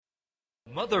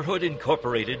Motherhood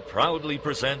Incorporated proudly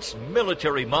presents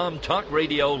Military Mom Talk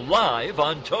Radio live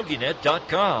on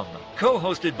TogiNet.com.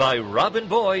 Co-hosted by Robin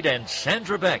Boyd and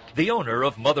Sandra Beck, the owner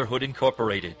of Motherhood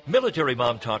Incorporated. Military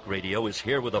Mom Talk Radio is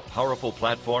here with a powerful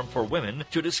platform for women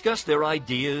to discuss their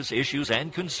ideas, issues,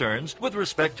 and concerns with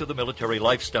respect to the military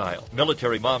lifestyle.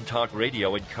 Military Mom Talk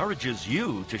Radio encourages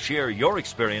you to share your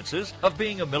experiences of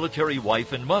being a military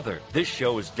wife and mother. This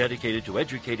show is dedicated to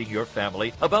educating your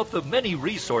family about the many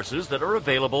resources that are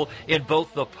available in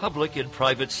both the public and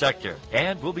private sector.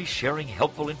 And we'll be sharing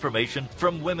helpful information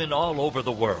from women all over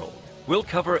the world. We'll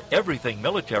cover everything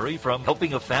military, from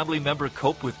helping a family member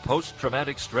cope with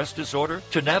post-traumatic stress disorder,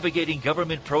 to navigating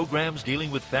government programs dealing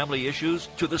with family issues,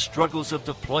 to the struggles of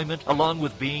deployment, along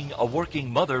with being a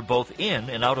working mother both in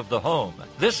and out of the home.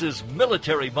 This is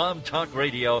Military Mom Talk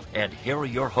Radio, and here are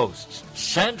your hosts,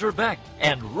 Sandra Beck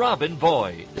and Robin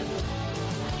Boyd.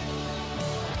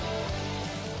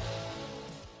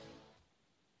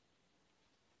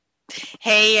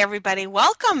 Hey, everybody.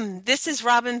 Welcome. This is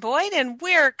Robin Boyd, and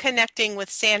we're connecting with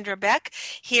Sandra Beck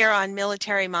here on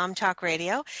Military Mom Talk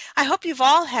Radio. I hope you've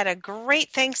all had a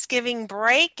great Thanksgiving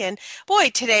break, and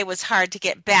boy, today was hard to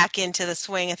get back into the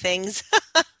swing of things.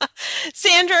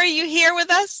 Sandra, are you here with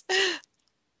us?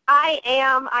 I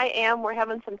am. We're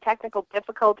having some technical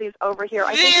difficulties over here.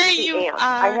 I think it's the ants. Are.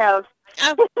 I have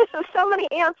so many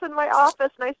ants in my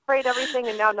office, and I sprayed everything,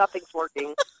 and now nothing's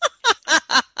working.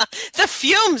 The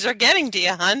fumes are getting to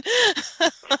you, hon.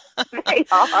 They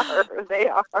are. Well,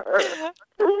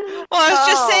 I was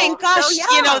just saying, gosh, so,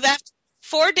 yeah. That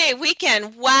 4-day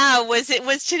weekend, wow, was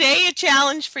today a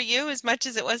challenge for you as much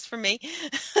as it was for me?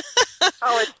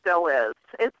 Oh, it still is.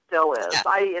 Yeah.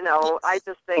 I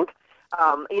just think,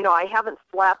 I haven't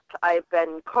slept. I've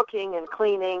been cooking and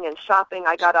cleaning and shopping.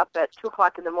 I got up at 2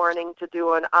 o'clock in the morning to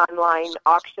do an online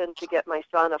auction to get my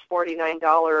son a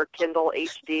 $49 Kindle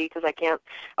HD because I can't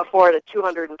afford a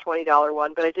 $220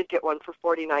 one, but I did get one for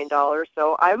 $49,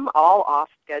 so I'm all off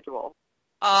schedule.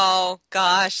 Oh,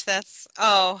 gosh,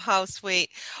 how sweet.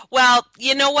 Well,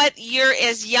 you know what? You're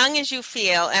as young as you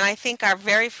feel, and I think our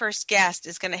very first guest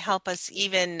is going to help us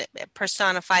even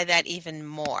personify that even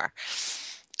more.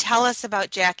 Tell us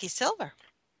about Jackie Silver.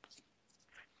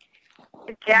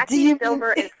 Jackie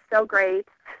Silver is so great.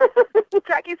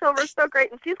 Jackie Silver is so great,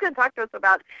 and she's going to talk to us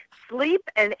about sleep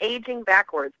and aging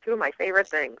backwards, two of my favorite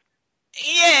things.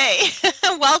 Yay!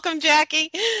 Welcome,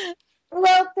 Jackie.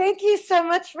 Well, thank you so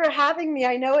much for having me.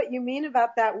 I know what you mean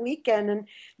about that weekend, and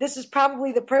this is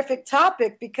probably the perfect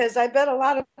topic because I bet a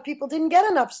lot of people didn't get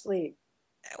enough sleep.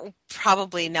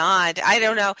 Probably not. I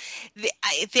don't know.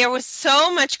 There was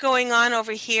so much going on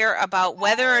over here about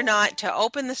whether or not to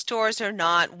open the stores or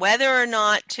not, whether or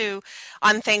not to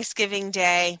on Thanksgiving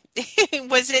Day.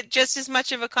 Was it just as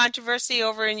much of a controversy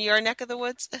over in your neck of the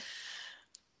woods?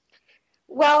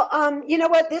 Well, you know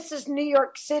what? This is New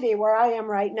York City where I am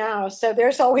right now, so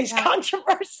there's always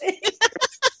controversy.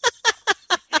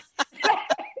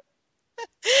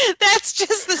 That's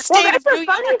just the state of New York.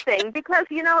 Well, that's a funny thing because,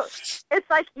 it's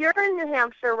like you're in New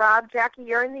Hampshire, Rob, Jackie,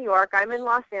 you're in New York, I'm in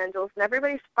Los Angeles, and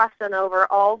everybody's fussing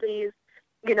over all these,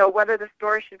 whether the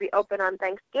store should be open on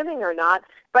Thanksgiving or not.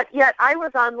 But yet I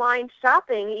was online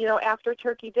shopping, after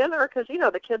turkey dinner because,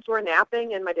 the kids were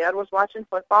napping and my dad was watching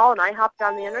football, and I hopped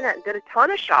on the internet and did a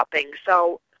ton of shopping.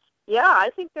 So, yeah, I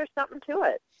think there's something to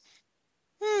it.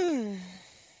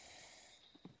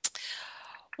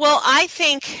 Well, I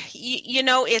think,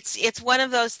 it's one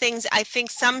of those things. I think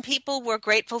some people were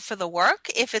grateful for the work.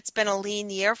 If it's been a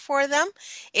lean year for them,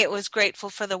 it was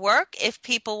grateful for the work. If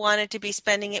people wanted to be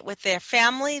spending it with their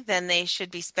family, then they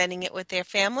should be spending it with their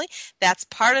family. That's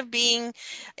part of being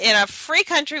in a free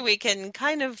country. We can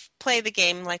kind of play the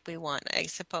game like we want, I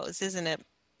suppose, isn't it?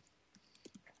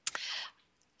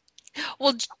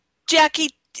 Well, Jackie,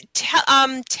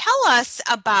 tell us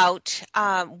about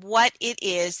what it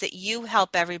is that you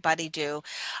help everybody do.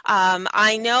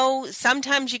 I know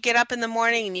sometimes you get up in the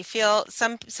morning and you feel,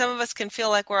 some of us can feel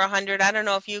like we're 100. I don't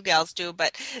know if you gals do,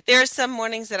 but there are some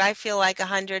mornings that I feel like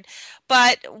 100.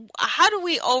 But how do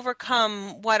we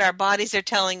overcome what our bodies are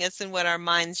telling us and what our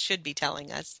minds should be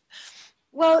telling us?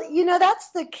 Well,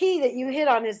 that's the key that you hit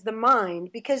on is the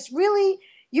mind, because really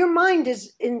your mind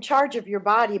is in charge of your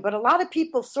body, but a lot of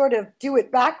people sort of do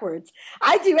it backwards.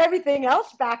 I do everything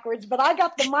else backwards, but I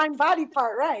got the mind-body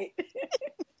part right.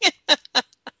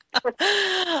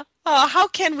 How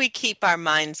can we keep our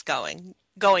minds going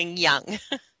young?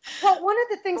 Well, one of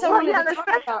the things I wanted to talk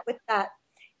about with that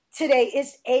today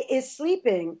is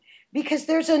sleeping, because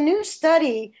there's a new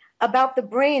study about the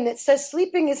brain that says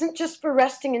sleeping isn't just for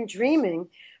resting and dreaming,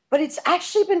 but it's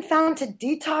actually been found to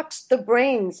detox the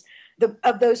brains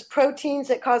of those proteins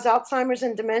that cause Alzheimer's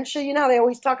and dementia. You know, they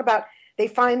always talk about they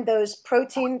find those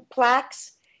protein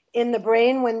plaques in the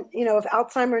brain when, of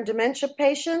Alzheimer and dementia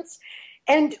patients.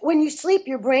 And when you sleep,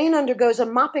 your brain undergoes a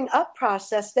mopping up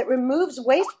process that removes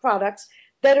waste products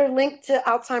that are linked to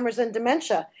Alzheimer's and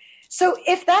dementia. So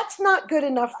if that's not good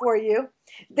enough for you,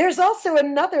 there's also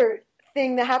another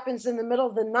thing that happens in the middle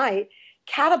of the night,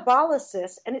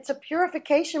 catabolysis, and it's a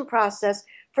purification process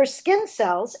for skin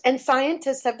cells, and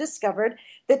scientists have discovered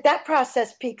that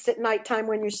process peaks at nighttime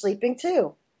when you're sleeping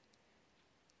too.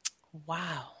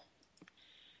 Wow.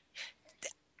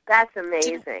 That's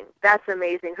amazing. That's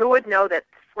amazing. Who would know that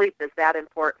sleep is that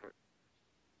important?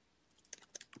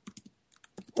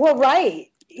 Well, right.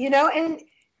 And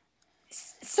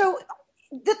so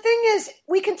the thing is,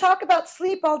 we can talk about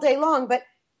sleep all day long, but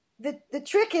the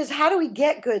trick is, how do we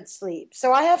get good sleep?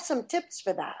 So I have some tips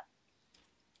for that.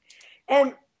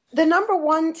 And the number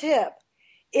one tip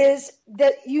is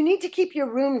that you need to keep your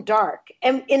room dark.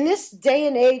 And in this day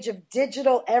and age of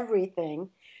digital everything,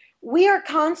 we are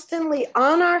constantly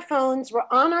on our phones, we're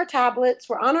on our tablets,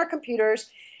 we're on our computers,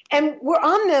 and we're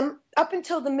on them up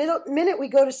until the minute we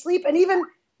go to sleep, and even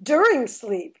during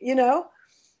sleep,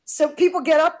 So people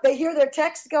get up, they hear their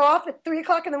text go off at 3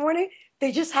 o'clock in the morning,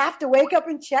 they just have to wake up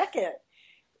and check it.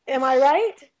 Am I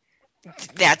right?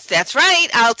 That's right.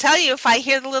 I'll tell you, if I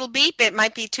hear the little beep, it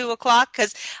might be 2 o'clock,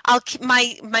 because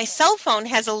my cell phone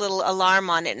has a little alarm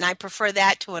on it, and I prefer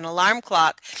that to an alarm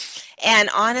clock. And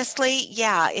honestly,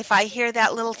 yeah, if I hear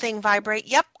that little thing vibrate,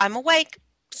 yep, I'm awake.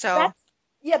 So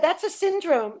that's a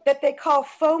syndrome that they call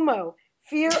FOMO,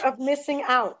 fear of missing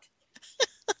out.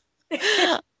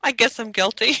 I guess I'm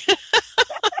guilty.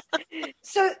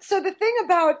 So the thing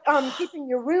about keeping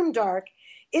your room dark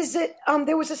is that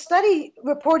there was a study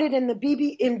reported in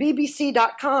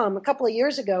BBC.com a couple of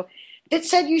years ago that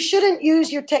said you shouldn't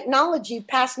use your technology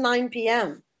past 9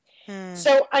 p.m.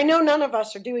 So I know none of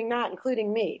us are doing that,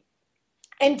 including me.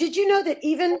 And did you know that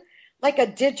even like a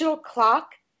digital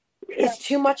clock is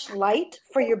too much light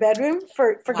for your bedroom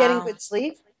for getting good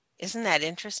sleep? Isn't that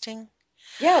interesting?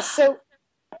 Yeah, so...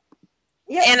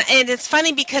 Yeah. And it's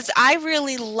funny because I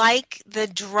really like the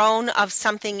drone of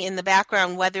something in the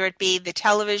background, whether it be the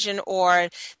television or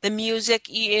the music.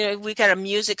 We got a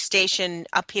music station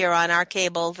up here on our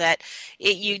cable that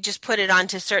you just put it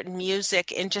onto certain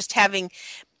music, and just having,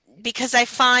 because I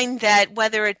find that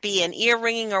whether it be an ear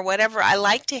ringing or whatever, I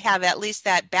like to have at least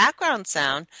that background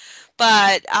sound,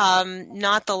 but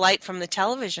not the light from the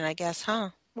television, I guess,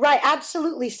 huh? Right,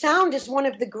 absolutely. Sound is one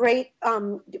of the great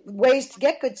ways to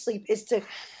get good sleep, is to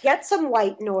get some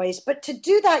white noise. But to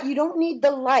do that, you don't need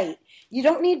the light. You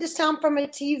don't need the sound from a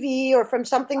TV or from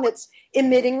something that's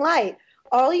emitting light.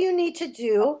 All you need to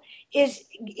do is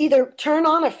either turn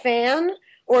on a fan,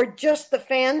 or just the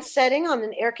fan setting on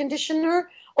an air conditioner,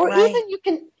 or even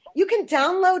you can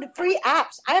download free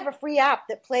apps. I have a free app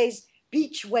that plays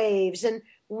beach waves and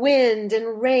wind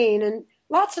and rain and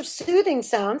lots of soothing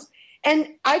sounds. And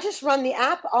I just run the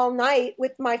app all night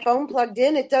with my phone plugged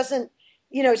in. It doesn't,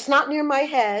 it's not near my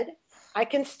head. I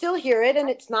can still hear it, and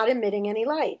it's not emitting any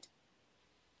light.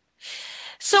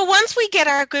 So once we get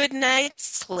our good night's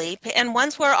sleep, and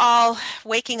once we're all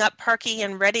waking up perky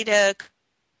and ready to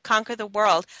conquer the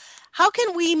world, how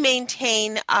can we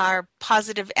maintain our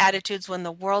positive attitudes when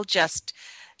the world just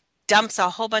dumps a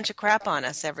whole bunch of crap on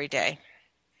us every day?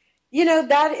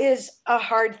 That is a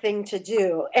hard thing to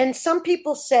do. And some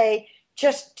people say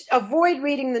just avoid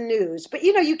reading the news. But,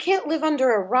 you can't live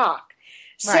under a rock.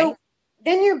 So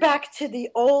then you're back to the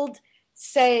old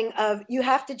saying of you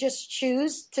have to just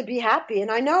choose to be happy.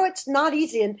 And I know it's not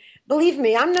easy. And believe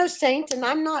me, I'm no saint, and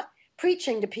I'm not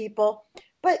preaching to people.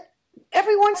 But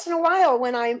every once in a while,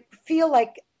 when I feel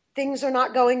like things are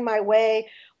not going my way,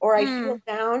 or I feel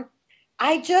down,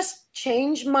 I just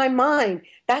change my mind.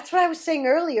 That's what I was saying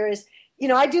earlier is,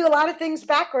 I do a lot of things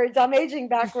backwards. I'm aging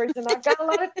backwards, and I've got a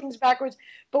lot of things backwards.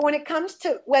 But when it comes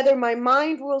to whether my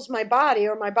mind rules my body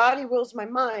or my body rules my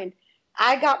mind,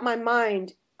 I got my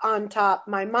mind on top.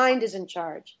 My mind is in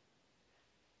charge.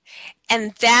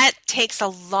 And that takes a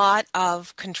lot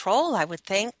of control, I would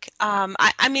think.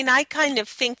 I kind of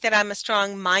think that I'm a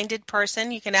strong-minded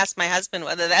person. You can ask my husband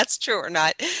whether that's true or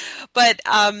not. But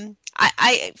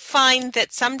I find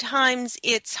that sometimes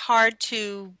it's hard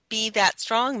to be that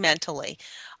strong mentally.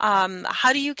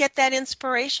 How do you get that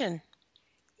inspiration?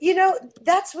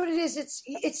 That's what it is.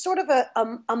 It's sort of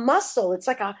a muscle. It's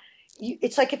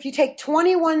like if you take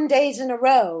 21 days in a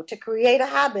row to create a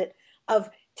habit of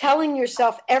telling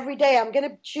yourself every day, I'm going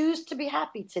to choose to be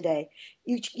happy today.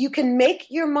 You can make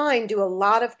your mind do a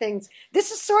lot of things.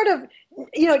 This is sort of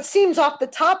it seems off the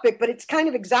topic, but it's kind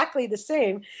of exactly the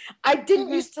same. I didn't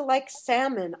used to like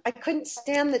salmon. I couldn't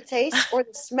stand the taste or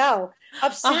the smell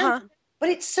of salmon, but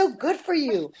it's so good for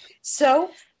you.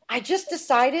 So I just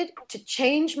decided to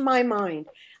change my mind.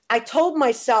 I told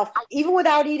myself, even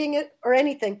without eating it or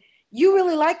anything, you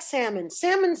really like salmon.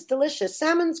 Salmon's delicious.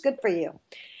 Salmon's good for you.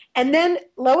 And then,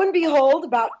 lo and behold,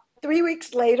 about 3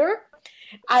 weeks later,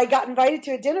 I got invited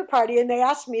to a dinner party, and they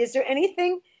asked me, is there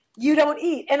anything you don't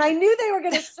eat? And I knew they were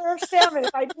going to serve salmon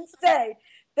if I didn't say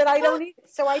that I don't eat it.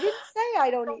 So I didn't say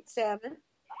I don't eat salmon.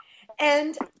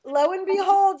 And lo and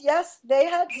behold, yes, they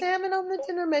had salmon on the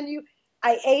dinner menu.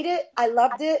 I ate it, I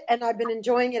loved it, and I've been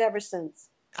enjoying it ever since.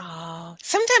 Oh,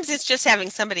 sometimes it's just having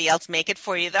somebody else make it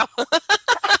for you, though.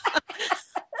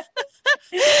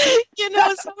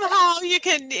 Somehow you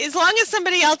can, as long as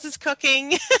somebody else is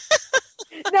cooking.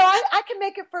 No, I can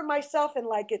make it for myself and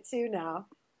like it too now.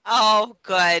 Oh,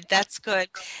 good. That's good.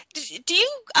 Do you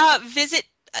visit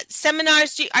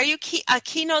seminars? Are you a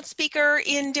keynote speaker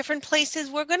in different places?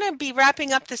 We're going to be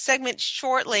wrapping up the segment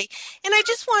shortly, and I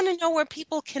just want to know where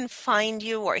people can find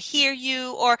you or hear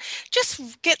you or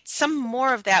just get some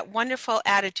more of that wonderful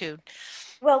attitude.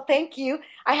 Well, thank you.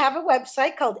 I have a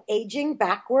website called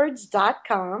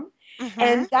agingbackwards.com,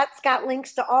 and that's got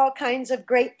links to all kinds of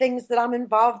great things that I'm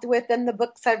involved with and the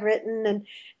books I've written and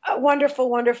wonderful,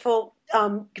 wonderful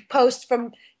posts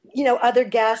from, other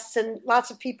guests and lots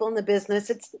of people in the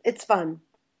business. It's fun.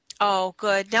 Oh,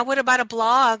 good. Now, what about a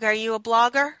blog? Are you a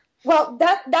blogger? Well,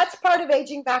 that's part of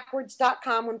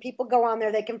agingbackwards.com. When people go on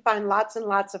there, they can find lots and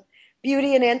lots of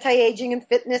beauty and anti-aging and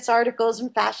fitness articles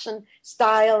and fashion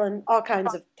style and all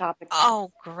kinds of topics.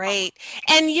 Oh, great.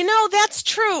 And, that's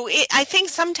true. I think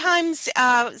sometimes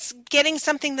getting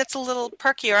something that's a little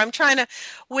perkier. I'm trying to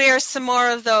wear some more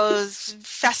of those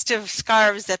festive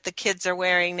scarves that the kids are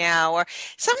wearing now. Or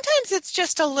sometimes it's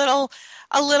just a little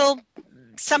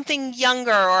something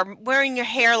younger or wearing your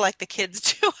hair like the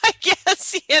kids do, I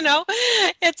guess,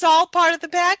 It's all part of the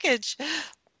package.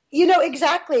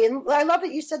 Exactly. And I love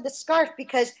that you said the scarf,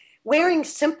 because wearing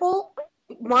simple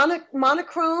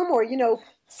monochrome or,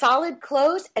 solid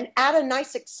clothes and add a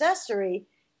nice accessory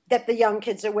that the young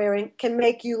kids are wearing can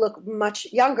make you look much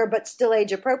younger but still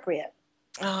age appropriate.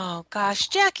 Oh, gosh.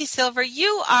 Jackie Silver,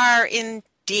 you are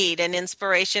indeed an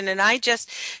inspiration, and I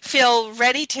just feel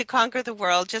ready to conquer the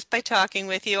world just by talking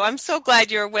with you. I'm so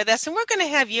glad you're with us, and we're going to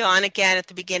have you on again at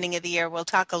the beginning of the year. We'll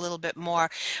talk a little bit more.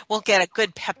 We'll get a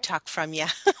good pep talk from you.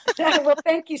 Well,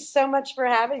 thank you so much for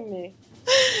having me.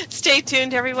 Stay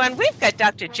tuned, everyone. We've got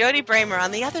Dr. Jody Bremer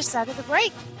on the other side of the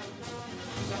break.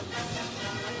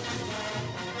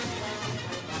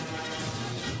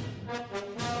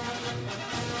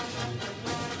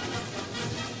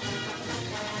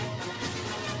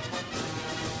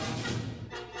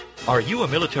 Are you a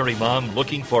military mom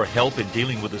looking for help in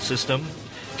dealing with the system?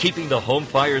 Keeping the home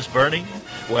fires burning?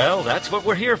 Well, that's what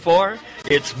we're here for.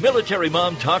 It's Military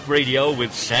Mom Talk Radio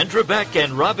with Sandra Beck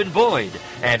and Robin Boyd,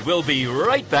 and we'll be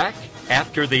right back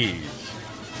after these.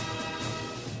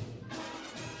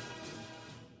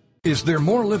 Is there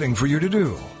more living for you to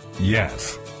do?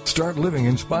 Yes. Start living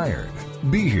inspired.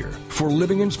 Be here for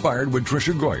Living Inspired with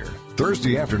Tricia Goyer,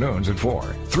 Thursday afternoons at 4,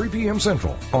 3 p.m.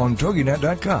 Central on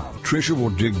TogiNet.com. Tricia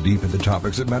will dig deep into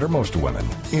topics that matter most to women,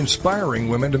 inspiring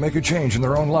women to make a change in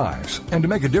their own lives and to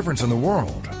make a difference in the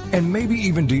world, and maybe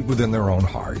even deep within their own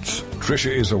hearts.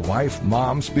 Tricia is a wife,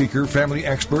 mom, speaker, family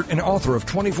expert, and author of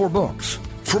 24 books.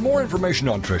 For more information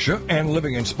on Tricia and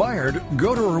Living Inspired,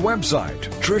 go to her website,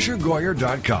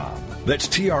 TriciaGoyer.com. That's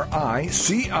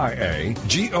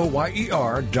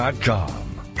TriciaGoyer.com.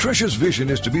 Tricia's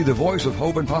vision is to be the voice of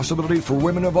hope and possibility for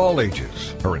women of all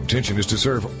ages. Her intention is to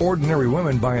serve ordinary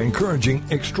women by encouraging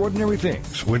extraordinary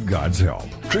things with God's help.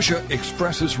 Tricia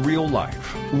expresses real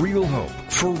life, real hope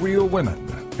for real women.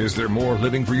 Is there more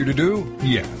living for you to do?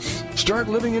 Yes. Start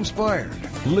living inspired.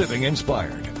 Living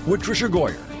Inspired with Tricia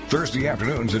Goyer. Thursday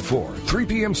afternoons at 4, 3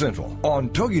 p.m. Central on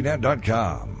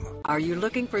TogiNet.com. Are you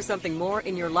looking for something more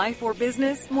in your life or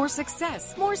business? More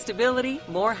success, more stability,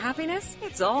 more happiness?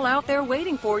 It's all out there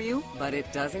waiting for you, but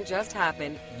it doesn't just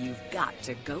happen. You've got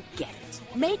to go get it.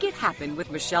 Make it happen with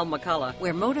Michelle McCullough,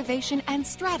 where motivation and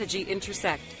strategy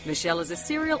intersect. Michelle is a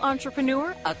serial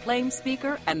entrepreneur, acclaimed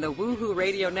speaker, and the Woohoo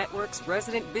Radio Network's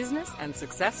resident business and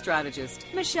success strategist.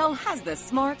 Michelle has the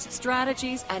smarts,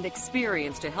 strategies, and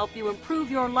experience to help you improve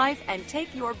your life and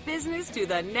take your business to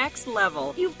the next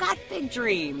level. You've got big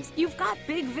dreams. You've got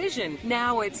big vision.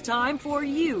 Now it's time for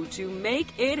you to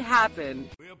make it happen.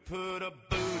 We'll put a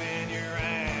boot in your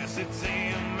ass. It's the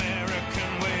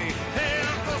American way. Hey,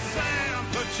 Uncle Sam,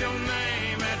 put your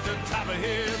name at the top of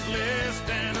his list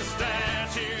and a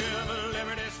statue of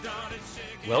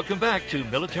Welcome back to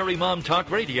Military Mom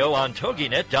Talk Radio on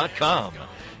TogiNet.com.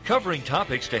 Covering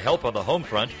topics to help on the home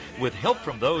front with help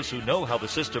from those who know how the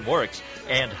system works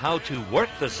and how to work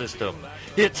the system.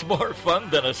 It's more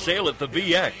fun than a sale at the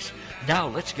BX. Now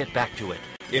let's get back to it.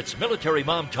 It's Military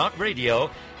Mom Talk Radio.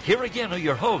 Here again are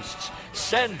your hosts,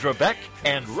 Sandra Beck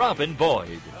and Robin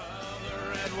Boyd.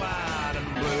 Red, white,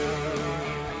 and blue.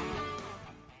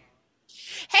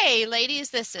 Hey, ladies,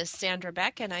 this is Sandra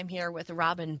Beck, and I'm here with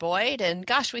Robin Boyd. And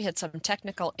gosh, we had some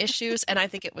technical issues, and I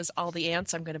think it was all the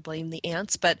ants. I'm going to blame the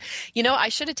ants. But, you know, I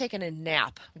should have taken a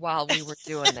nap while we were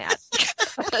doing that.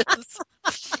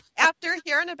 After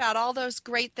hearing about all those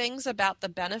great things about the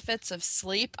benefits of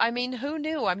sleep, I mean, who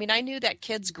knew? I mean, I knew that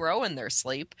kids grow in their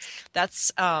sleep.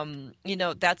 That's,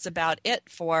 that's about it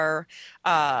for,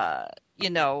 for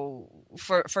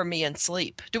me and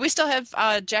sleep. Do we still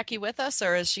have Jackie with us,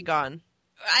 or is she gone?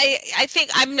 I think,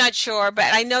 I'm not sure, but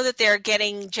I know that they're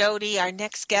getting Jody, our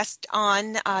next guest,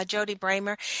 on, Jody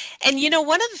Bremer. And, you know,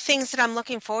 one of the things that I'm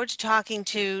looking forward to talking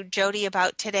to Jody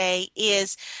about today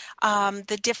is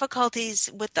the difficulties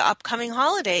with the upcoming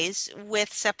holidays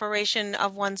with separation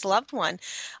of one's loved one.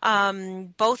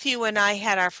 Both you and I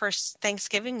had our first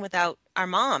Thanksgiving without our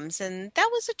moms, and that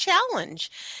was a challenge.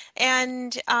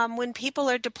 And when people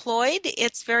are deployed,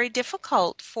 it's very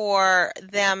difficult for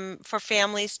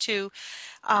families to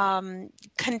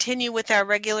continue with our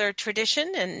regular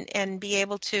tradition and be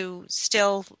able to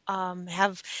still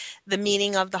have the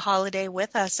meaning of the holiday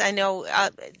with us. I know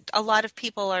a lot of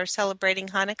people are celebrating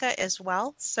Hanukkah as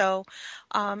well. So,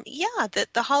 the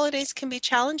holidays can be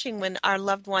challenging when our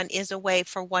loved one is away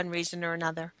for one reason or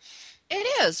another.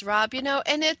 It is, Rob,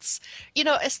 and it's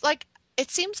like, it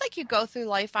seems like you go through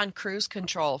life on cruise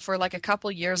control for like a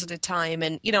couple years at a time,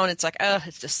 and and it's like,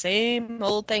 it's the same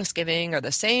old Thanksgiving or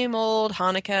the same old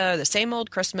Hanukkah or the same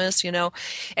old Christmas, and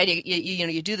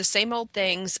you do the same old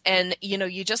things, and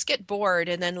you just get bored,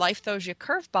 and then life throws you a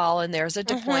curveball, and there's a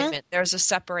deployment, there's a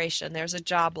separation, there's a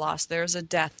job loss, there's a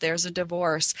death, there's a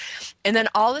divorce, and then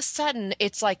all of a sudden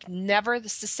it's like never the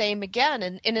same again,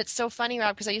 and it's so funny,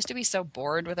 Rob, because I used to be so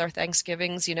bored with our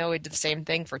Thanksgivings. We did the same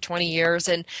thing for 20 years,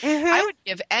 and I would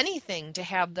give anything to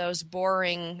have those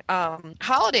boring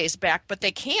holidays back, but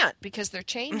they can't because they're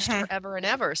changed forever and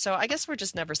ever. So I guess we're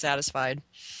just never satisfied.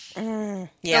 Yeah.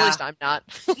 At least I'm not.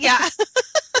 Yeah.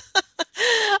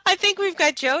 I think we've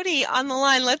got Jody on the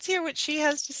line. Let's hear what she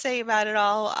has to say about it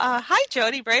all. Hi,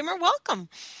 Jody Bremer. Welcome.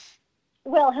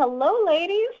 Well, hello,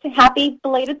 ladies. Happy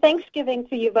belated Thanksgiving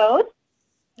to you both.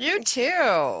 You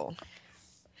too.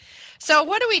 So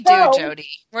what do we do, Jody?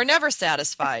 We're never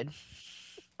satisfied.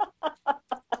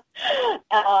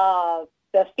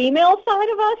 The female side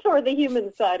of us or the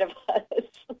human side of us?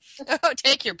 Oh,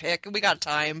 take your pick. We got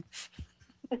time.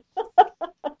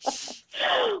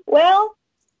 Well,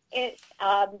 can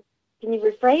you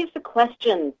rephrase the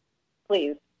question,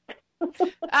 please?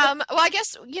 Well, I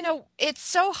guess, it's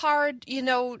so hard,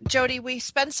 Jody, we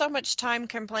spend so much time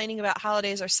complaining about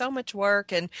holidays are so much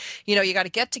work, and, you got to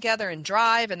get together and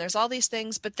drive, and there's all these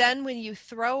things. But then when you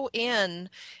throw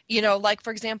in, like, for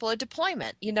example, a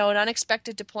deployment, an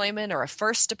unexpected deployment or a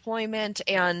first deployment,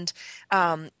 and,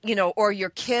 or your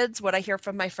kids, what I hear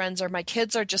from my friends are my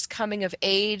kids are just coming of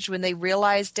age when they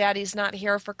realize daddy's not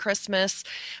here for Christmas.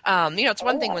 It's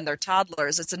one thing when they're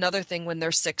toddlers. It's another thing when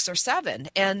they're 6 or 7.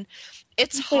 And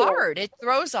it's hard. It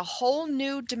throws a whole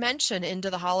new dimension into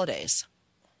the holidays.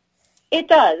 It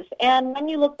does. And when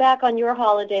you look back on your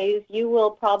holidays, you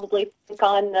will probably think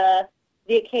on the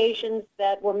occasions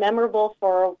that were memorable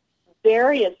for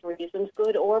various reasons,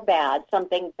 good or bad.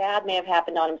 Something bad may have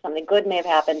happened on them, something good may have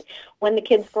happened. When the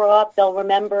kids grow up, they'll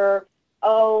remember,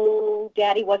 oh,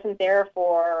 Daddy wasn't there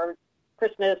for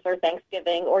Christmas or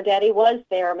Thanksgiving, or Daddy was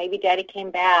there, maybe Daddy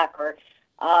came back, or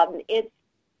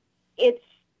it's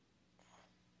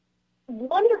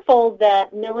wonderful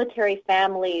that military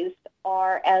families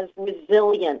are as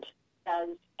resilient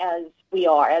as we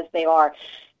are, as they are.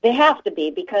 They have to be,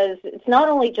 because it's not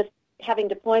only just having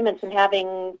deployments and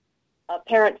having a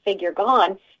parent figure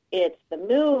gone, it's the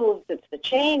moves, it's the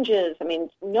changes. I mean,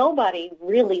 nobody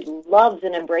really loves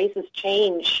and embraces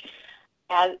change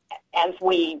as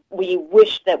we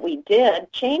wish that we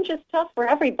did. Change is tough for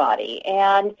everybody,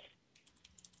 and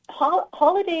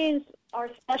holidays are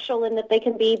special in that they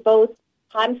can be both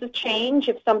times of change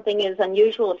if something is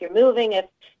unusual, if you're moving, if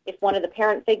one of the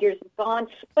parent figures is gone,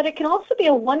 but it can also be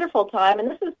a wonderful time, and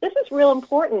this is real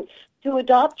important, to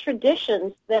adopt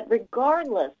traditions that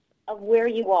regardless of where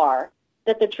you are,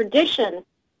 that the tradition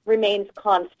remains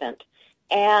constant.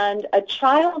 And a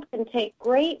child can take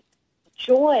great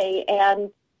joy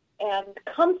and and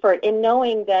comfort in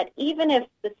knowing that even if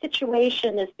the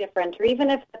situation is different, or even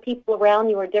if the people around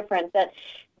you are different,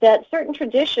 that certain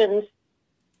traditions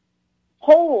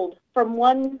hold from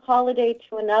one holiday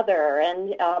to another.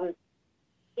 And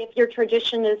if your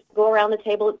tradition is to go around the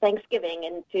table at Thanksgiving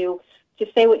and to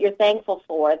say what you're thankful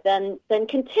for, then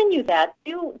continue that.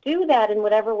 Do that in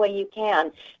whatever way you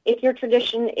can. If your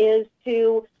tradition is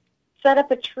to set up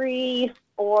a tree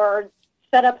or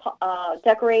set up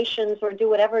decorations or do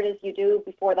whatever it is you do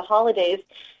before the holidays,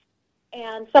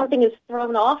 and something is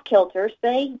thrown off kilter,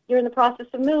 say you're in the process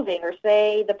of moving, or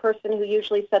say the person who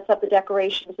usually sets up the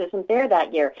decorations isn't there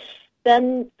that year,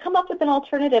 then come up with an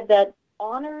alternative that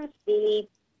honors the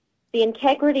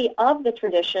integrity of the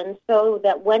tradition, so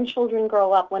that when children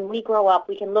grow up, when we grow up,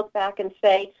 we can look back and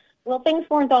say, well, things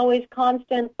weren't always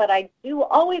constant, but I do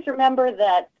always remember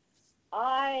that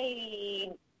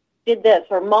I did this,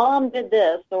 or Mom did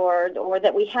this, or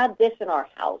that we had this in our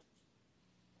house.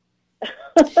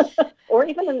 Or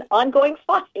even an ongoing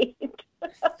fight.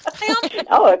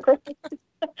 Oh, of course.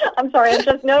 I'm sorry, I'm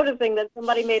just noticing that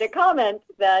somebody made a comment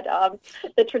that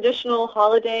the traditional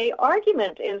holiday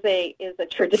argument is a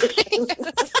tradition.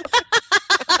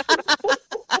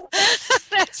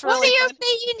 That's What really do you funny.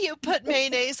 mean you put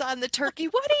mayonnaise on the turkey?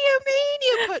 What do you mean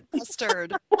you put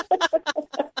mustard?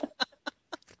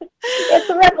 It's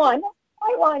the red wine.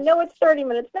 White wine. No, it's 30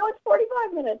 minutes. No, it's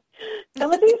 45 minutes.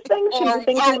 Some of these things can be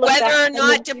things Or you look whether back or and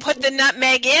not to put the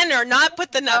nutmeg in or not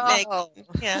put the nutmeg. Oh.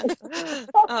 Yeah.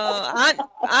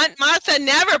 Aunt Martha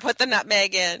never put the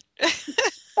nutmeg in.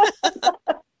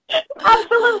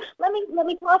 Absolutely. Let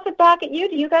me toss it back at you.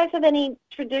 Do you guys have any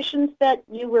traditions that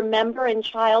you remember in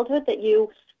childhood that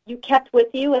you kept with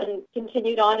you and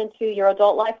continued on into your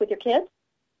adult life with your kids?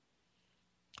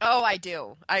 Oh, I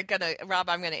do. Rob,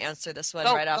 I'm gonna answer this one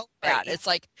Go- right off go the for it, bat. yeah. It's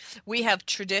like we have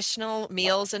traditional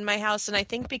meals in my house, and I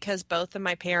think because both of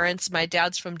my parents, my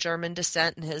dad's from German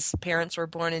descent, and his parents were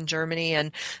born in Germany,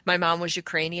 and my mom was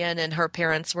Ukrainian, and her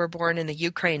parents were born in the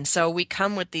Ukraine. So we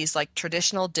come with these like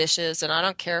traditional dishes, and I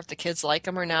don't care if the kids like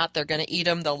them or not, they're gonna eat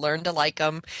them, they'll learn to like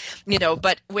them,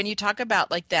 But when you talk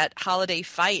about like that holiday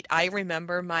fight, I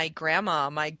remember my grandma,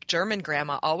 my German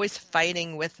grandma, always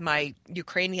fighting with my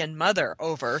Ukrainian mother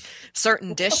over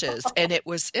certain dishes, and it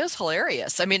was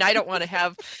hilarious. I mean, I don't want to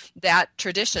have that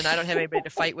tradition. I don't have anybody to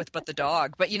fight with but the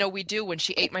dog. But we do. When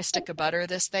she ate my stick of butter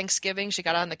this Thanksgiving, she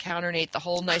got on the counter and ate the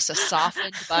whole nice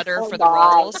softened butter Oh, for the my.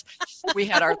 rolls. We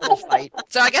had our little fight.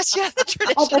 So I guess the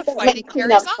tradition of fighting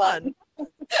carries on.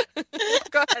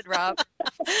 Go ahead, Rob.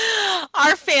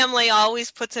 Our family always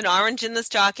puts an orange in the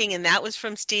stocking, and that was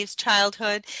from Steve's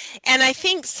childhood. And I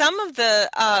think some of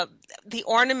the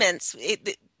ornaments.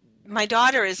 My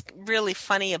daughter is really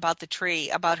funny about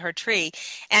her tree.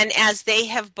 And as they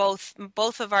have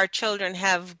both of our children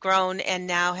have grown and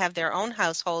now have their own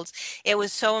households, it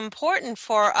was so important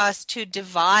for us to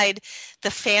divide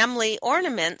the family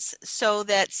ornaments so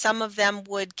that some of them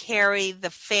would carry the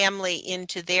family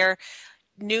into their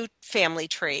new family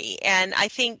tree. And I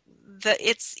think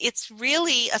it's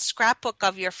really a scrapbook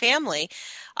of your family,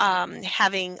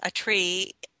 having a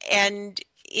tree. And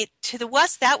to the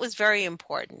West, that was very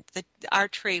important. Our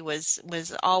tree was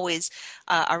always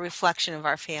a reflection of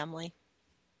our family.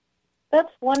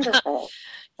 That's wonderful.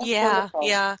 That's wonderful.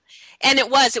 Yeah. And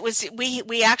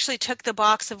we actually took the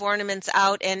box of ornaments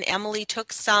out, and Emily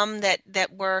took some that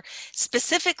were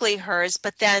specifically hers,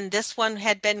 but then this one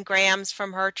had been Graham's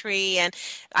from her tree, and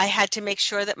I had to make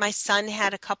sure that my son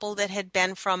had a couple that had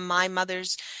been from my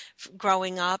mother's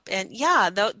growing up. And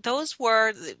yeah, those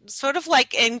were sort of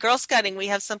like in Girl Scouting, we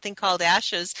have something called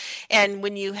ashes. And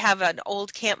when you have an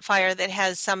old campfire that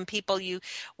has some people, you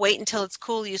wait until it's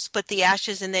cool, you split the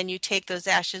ashes, and then you take those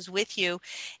ashes with you.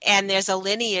 And there's a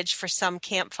lineage for some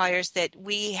campfires that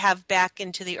we have back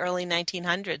into the early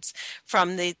 1900s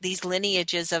from these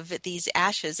lineages of these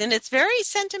ashes. And it's very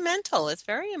sentimental. It's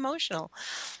very emotional.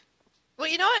 Well,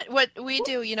 you know what we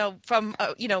do, from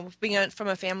being from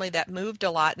a family that moved a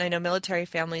lot, and I know military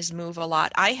families move a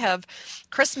lot. I have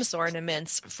Christmas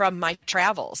ornaments from my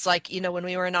travels. Like, when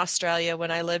we were in Australia,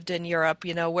 when I lived in Europe,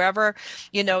 wherever,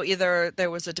 either there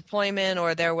was a deployment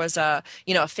or there was a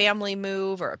family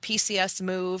move or a PCS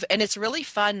move. And it's really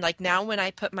fun. Like now when I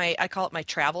call it my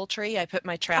travel tree, I put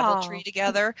my travel tree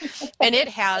together, and it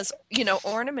has,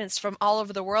 ornaments from all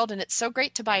over the world. And it's so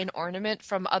great to buy an ornament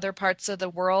from other parts of the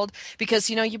world because because,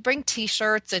 you bring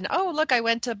T-shirts and, oh, look, I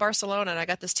went to Barcelona and I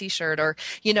got this T-shirt, or,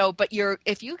 but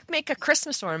if you make a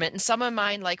Christmas ornament, and some of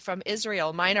mine, like from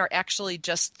Israel, mine are actually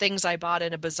just things I bought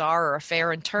in a bazaar or a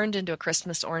fair and turned into a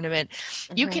Christmas ornament.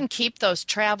 You can keep those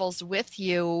travels with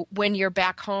you when you're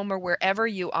back home or wherever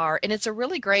you are. And it's a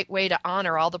really great way to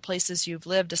honor all the places you've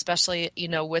lived, especially,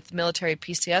 with military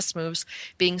PCS moves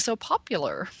being so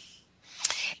popular.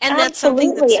 And that's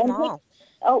something that's small.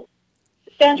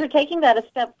 Sandra, taking that a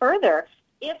step further,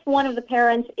 if one of the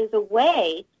parents is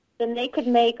away, then they could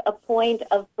make a point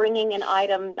of bringing an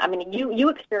item. I mean, you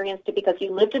experienced it because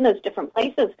you lived in those different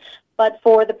places, but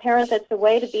for the parent that's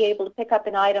away to be able to pick up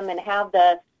an item and have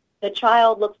the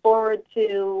child look forward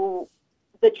to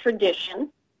the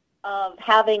tradition of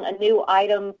having a new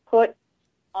item put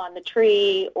on the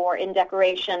tree or in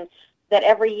decoration, that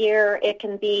every year it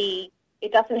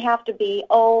doesn't have to be,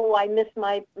 oh, I miss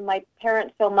my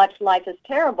parents so much, life is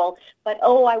terrible, but,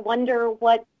 oh, I wonder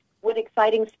what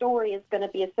exciting story is going to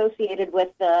be associated with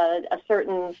a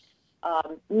certain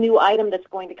new item that's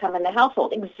going to come in the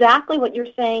household. Exactly what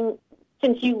you're saying,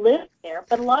 since you live there,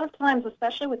 but a lot of times,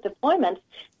 especially with deployments,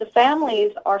 the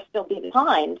families are still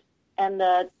behind, and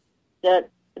the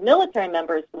military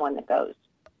member is the one that goes.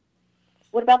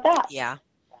 What about that? Yeah,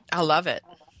 I love it.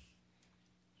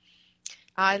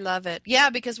 I love it. Yeah,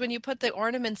 because when you put the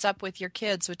ornaments up with your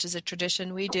kids, which is a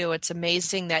tradition we do, it's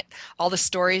amazing that all the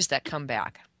stories that come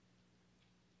back.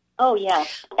 Oh, yeah,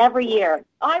 every year.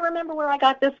 I remember where I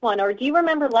got this one, or do you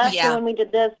remember last year when we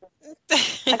did this?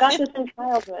 I got this in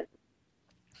childhood.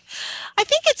 I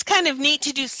think it's kind of neat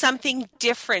to do something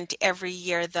different every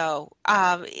year, though,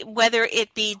 whether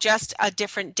it be just a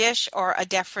different dish or a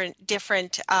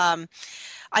different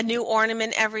a new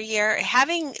ornament every year.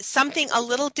 Having something a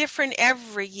little different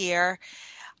every year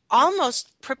almost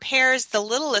prepares the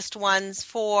littlest ones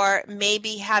for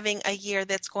maybe having a year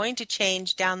that's going to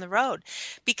change down the road,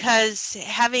 because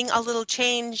having a little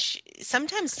change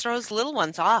sometimes throws little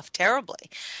ones off terribly.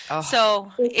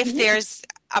 So if there's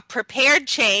a prepared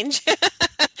change,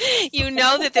 you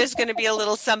know that there's going to be a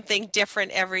little something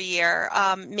different every year.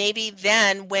 Maybe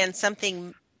then when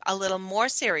something a little more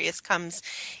serious comes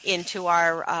into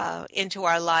our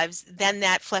lives, then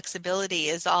that flexibility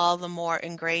is all the more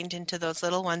ingrained into those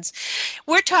little ones.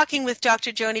 We're talking with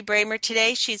Dr. Jody Bremer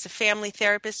today. She's a family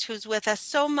therapist who's with us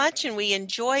so much, and we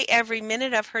enjoy every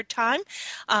minute of her time.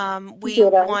 We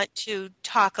want to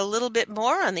talk a little bit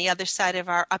more on the other side of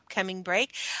our upcoming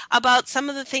break about some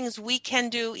of the things we can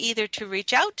do either to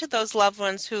reach out to those loved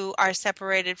ones who are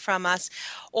separated from us,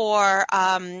 or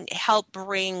help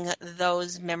bring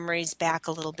those memories back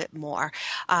a little bit more.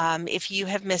 If you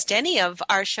have missed any of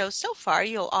our shows so far,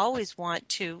 you'll always want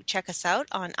to check us out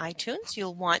on iTunes.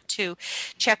 You'll want to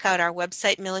check out our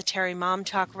website, Military Mom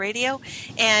Talk Radio,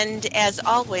 and as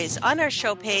always, on our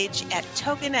show page at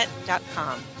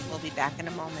toginet.com. We'll be back in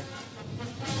a moment.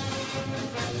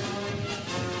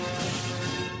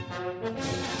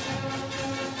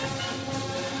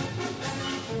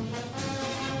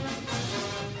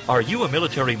 Are you a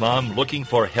military mom looking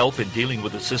for help in dealing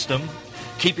with the system?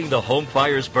 Keeping the home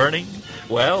fires burning?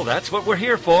 Well, that's what we're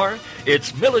here for.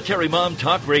 It's Military Mom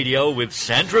Talk Radio with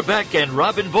Sandra Beck and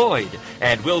Robin Boyd,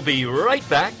 and we'll be right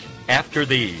back after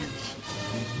these.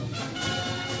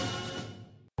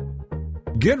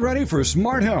 Get ready for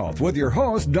Smart Health with your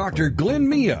host, Dr. Glenn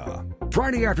Mia.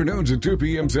 Friday afternoons at 2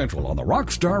 p.m. Central on the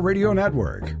Rockstar Radio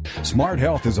Network. Smart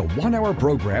Health is a 1-hour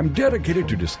program dedicated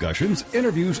to discussions,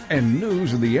 interviews, and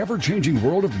news in the ever-changing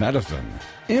world of medicine.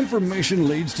 Information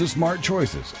leads to smart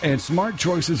choices, and smart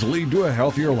choices lead to a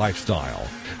healthier lifestyle.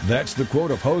 That's the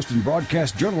quote of host and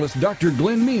broadcast journalist Dr.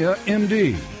 Glenn Mia,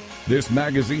 M.D. This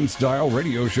magazine-style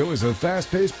radio show is a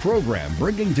fast-paced program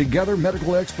bringing together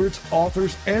medical experts,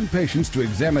 authors, and patients to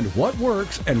examine what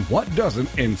works and what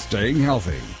doesn't in staying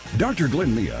healthy. Dr.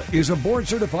 Glenn Mia is a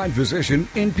board-certified physician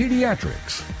in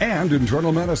pediatrics and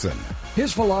internal medicine.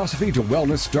 His philosophy to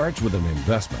wellness starts with an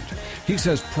investment. He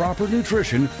says proper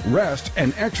nutrition, rest,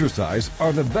 and exercise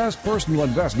are the best personal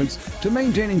investments to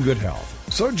maintaining good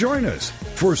health. So join us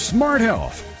for Smart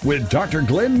Health with Dr.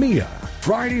 Glenn Mia.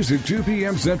 Fridays at 2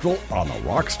 p.m. Central on the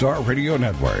Rockstar Radio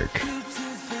Network.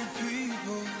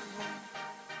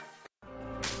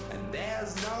 And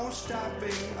there's no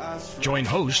stopping us. Join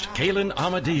host Kaylin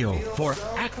Amadio for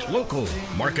Act Local,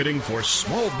 Marketing for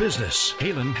Small Business.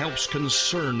 Kaylin helps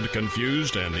concerned,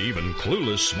 confused, and even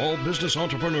clueless small business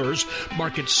entrepreneurs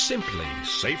market simply,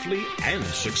 safely, and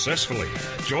successfully.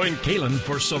 Join Kaylin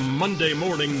for some Monday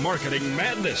morning marketing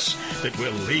madness that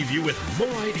will leave you with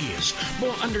more ideas,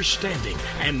 more understanding,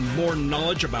 and more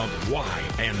knowledge about why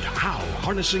and how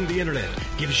harnessing the internet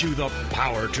gives you the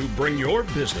power to bring your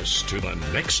business to the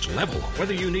next level.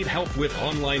 Whether you need help with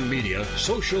online media,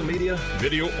 social media,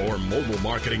 video, or mobile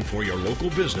marketing for your local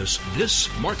business, this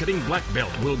Marketing Black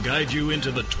Belt will guide you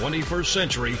into the 21st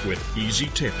century with easy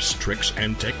tips, tricks,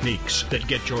 and techniques that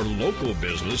get your local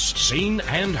business seen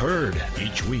and heard.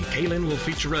 Each week, Kaylin will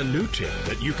feature a new tip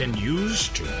that you can use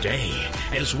today,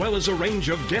 as well as a range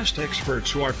of guest experts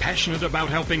who are passionate about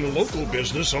helping local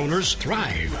business owners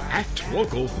thrive. Act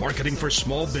Local, Marketing for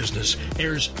Small Business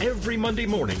airs every Monday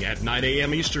morning at 9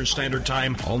 a.m. Eastern Standard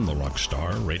Time on the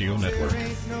Rockstar Radio Network. There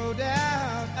ain't no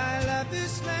doubt I love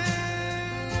this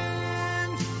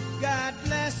land. God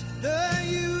bless the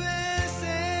USA.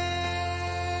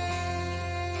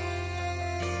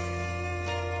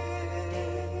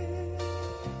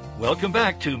 Welcome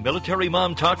back to Military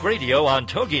Mom Talk Radio on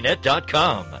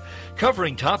TogiNet.com.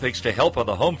 Covering topics to help on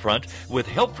the home front with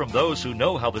help from those who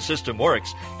know how the system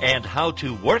works and how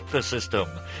to work the system.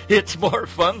 It's more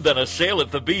fun than a sale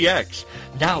at the BX.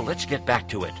 Now let's get back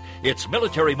to it. It's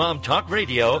Military Mom Talk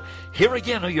Radio. Here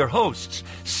again are your hosts,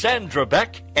 Sandra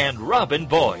Beck and Robin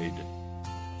Boyd.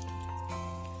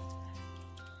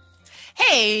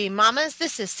 Hey, mamas,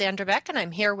 this is Sandra Beck, and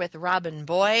I'm here with Robin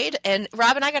Boyd. And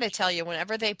Robin, I got to tell you,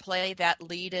 whenever they play that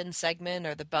lead-in segment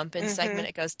or the bump-in segment,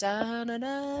 it goes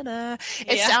da-na-na-na.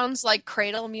 It sounds like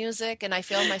cradle music, and I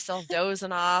feel myself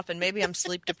dozing off, and maybe I'm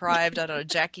sleep-deprived. I don't know,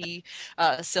 Jackie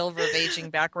Silver of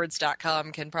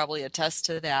AgingBackwards.com can probably attest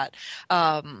to that.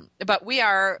 But we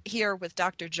are here with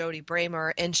Dr. Jody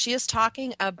Bremer, and she is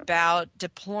talking about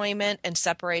deployment and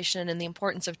separation and the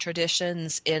importance of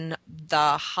traditions in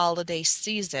the holiday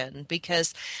season,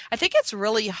 because I think it's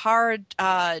really hard,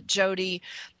 Jody.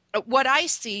 What I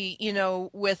see,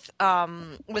 with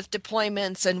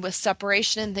deployments and with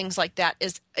separation and things like that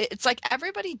is it's like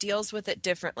everybody deals with it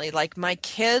differently. Like my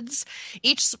kids,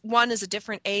 each one is a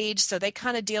different age, so they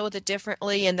kind of deal with it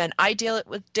differently, and then I deal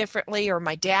with it differently, or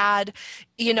my dad.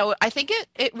 I think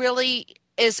it really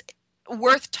is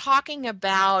worth talking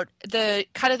about the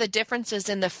kind of the differences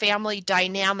in the family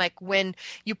dynamic when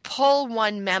you pull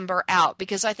one member out,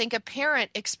 because I think a parent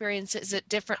experiences it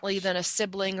differently than a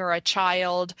sibling or a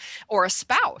child or a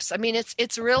spouse. I mean,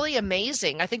 it's really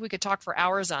amazing. I think we could talk for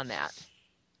hours on that.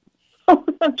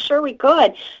 I'm sure we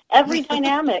could. Every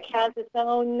dynamic has its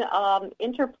own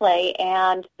interplay,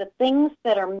 and the things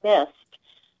that are missed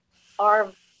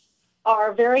are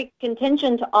very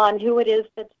contingent on who it is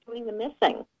that's doing the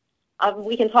missing.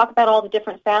 We can talk about all the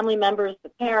different family members, the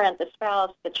parent, the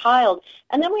spouse, the child,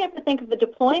 and then we have to think of the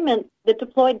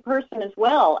deployed person as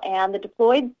well, and the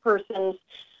deployed person's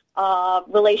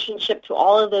relationship to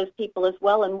all of those people as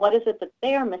well, and what is it that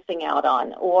they're missing out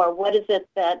on, or what is it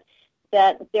that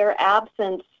their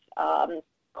absence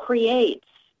creates,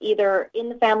 either in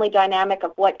the family dynamic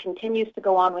of what continues to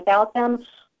go on without them,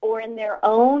 or in their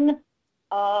own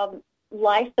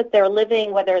life that they're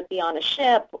living, whether it be on a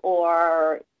ship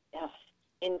or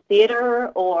in theater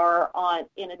or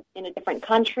in a different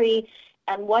country,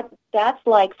 and what that's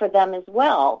like for them as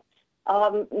well.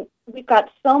 We've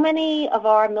got so many of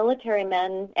our military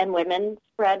men and women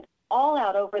spread all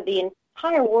out over the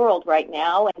entire world right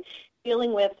now, and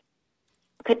dealing with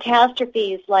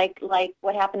catastrophes like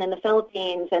what happened in the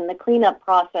Philippines and the cleanup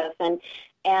process,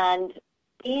 and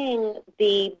being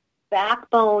the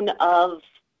backbone of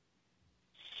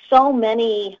so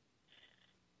many.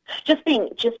 Just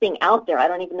being out there. I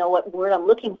don't even know what word I'm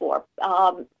looking for.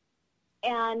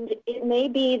 And it may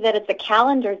be that it's a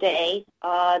calendar day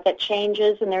that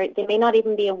changes, and they may not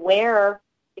even be aware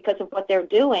because of what they're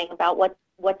doing about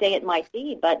what day it might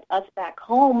be. But us back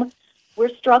home, we're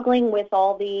struggling with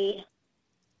all the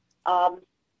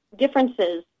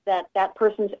differences that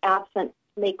person's absence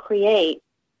may create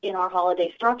in our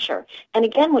holiday structure. And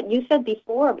again, what you said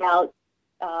before about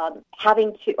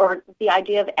having to, or the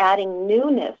idea of adding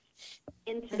newness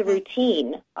into the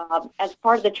routine as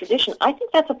part of the tradition, I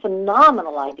think that's a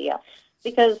phenomenal idea,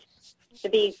 because to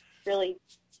be really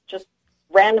just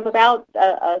random about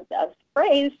a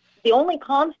phrase, the only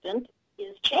constant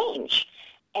is change.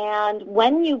 And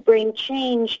when you bring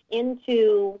change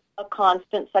into a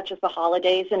constant such as the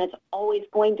holidays, and it's always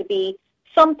going to be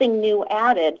something new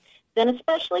added, then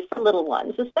especially for little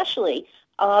ones, especially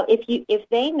if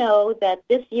they know that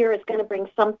this year is going to bring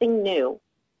something new,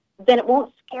 then it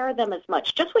won't scare them as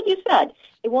much. Just what you said.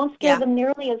 It won't scare them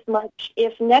nearly as much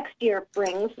if next year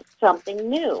brings something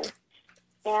new.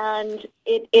 And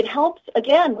it helps,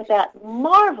 again, with that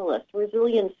marvelous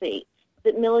resiliency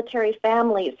that military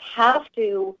families have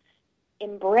to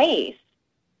embrace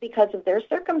because of their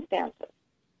circumstances.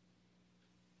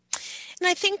 And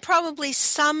I think probably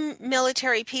some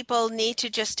military people need to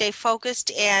just stay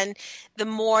focused, and the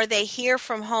more they hear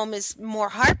from home is more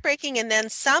heartbreaking. And then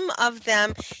some of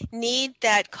them need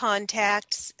that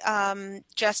contact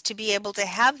just to be able to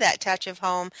have that touch of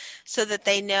home so that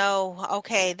they know,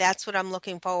 okay, that's what I'm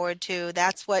looking forward to.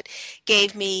 That's what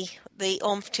gave me the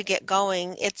oomph to get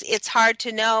going. It's hard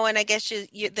to know, and I guess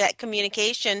that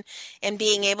communication and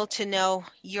being able to know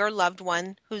your loved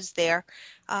one who's there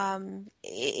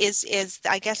is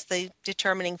I guess the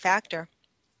determining factor.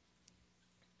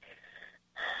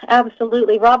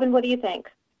 Absolutely. Robin, what do you think?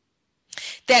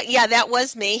 That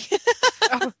was me.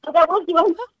 Oh, that was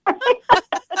you.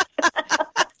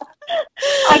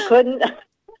 I couldn't.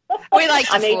 We like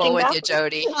to I'm fool with backwards. you,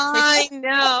 Jody. I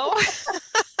know.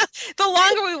 The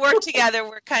longer we work together,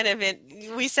 we're kind of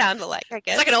we sound alike, I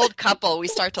guess. It's like an old couple. We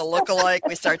start to look alike.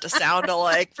 We start to sound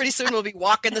alike. Pretty soon we'll be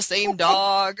walking the same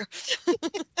dog. Jody,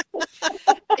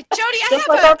 I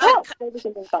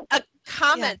have a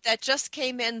comment that just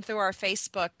came in through our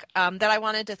Facebook that I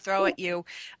wanted to throw at you.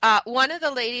 One of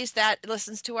the ladies that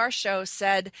listens to our show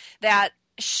said that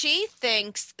she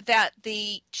thinks that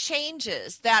the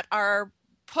changes that are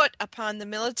put upon the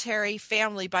military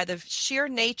family by the sheer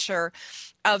nature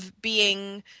of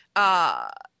being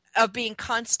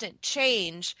constant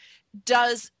change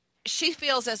she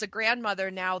feels as a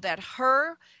grandmother now that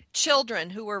her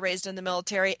children who were raised in the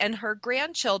military and her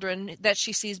grandchildren that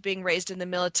she sees being raised in the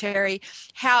military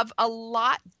have a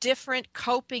lot different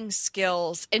coping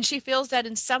skills, and she feels that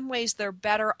in some ways they're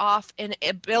better off in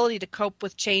ability to cope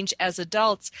with change as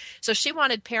adults. So she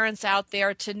wanted parents out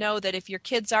there to know that if your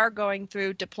kids are going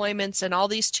through deployments and all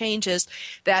these changes,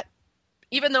 that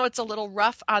even though it's a little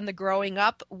rough on the growing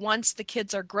up, once the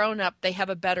kids are grown up, they have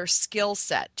a better skill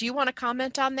set. Do you want to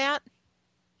comment on that?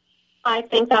 I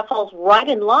think that falls right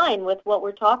in line with what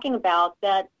we're talking about,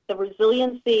 that the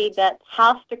resiliency that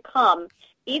has to come,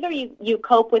 either you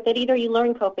cope with it, either you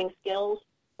learn coping skills,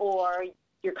 or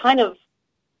you're kind of,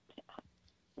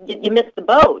 you miss the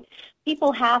boat.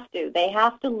 People have to. They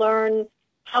have to learn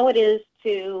how it is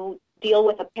to deal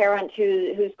with a parent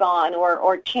who's gone,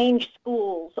 or change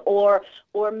schools, or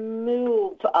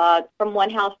move from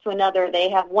one house to another. They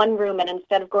have one room, and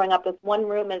instead of growing up with one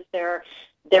room as their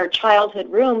childhood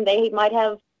room, they might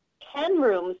have 10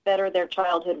 rooms that are their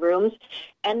childhood rooms,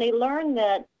 and they learn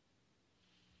that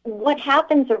what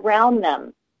happens around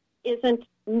them isn't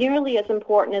nearly as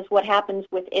important as what happens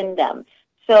within them.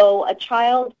 So a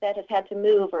child that has had to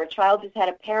move, or a child who's had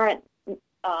a parent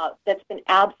that's been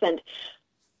absent,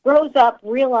 grows up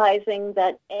realizing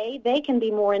that A, they can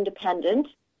be more independent,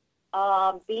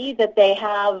 B, that they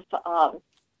have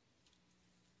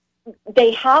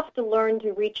to learn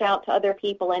to reach out to other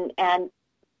people and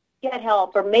get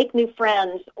help, or make new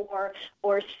friends,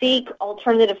 or seek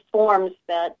alternative forms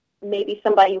that maybe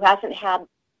somebody who hasn't had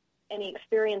any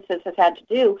experiences has had to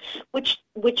do, which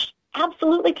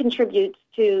absolutely contributes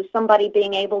to somebody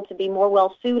being able to be more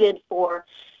well-suited for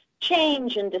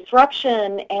change and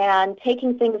disruption and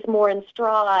taking things more in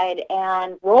stride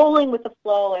and rolling with the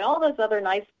flow and all those other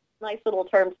nice little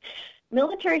terms.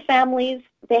 Military families,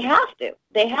 they have to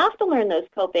learn those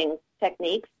coping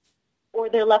techniques, or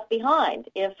they're left behind.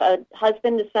 If a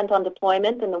husband is sent on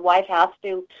deployment and the wife has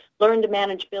to learn to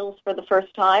manage bills for the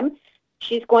first time,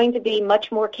 she's going to be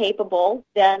much more capable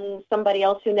than somebody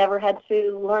else who never had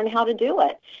to learn how to do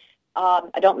it.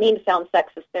 I don't mean to sound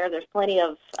sexist there. There's plenty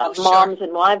of moms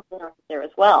and wives there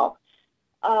as well.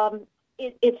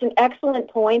 It's an excellent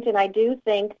point, and I do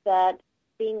think that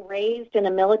being raised in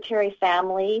a military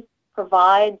family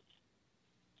provides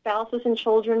spouses and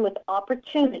children with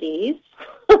opportunities,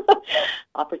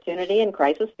 opportunity and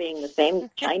crisis being the same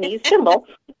Chinese symbol,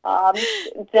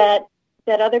 that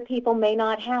other people may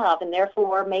not have, and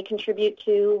therefore may contribute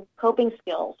to coping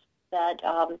skills that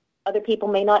other people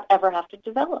may not ever have to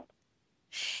develop.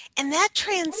 And that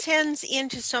transcends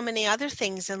into so many other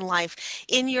things in life,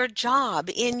 in your job,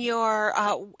 in your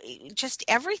just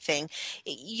everything.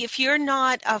 If you're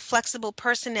not a flexible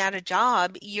person at a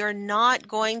job, you're not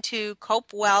going to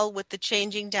cope well with the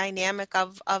changing dynamic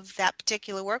of that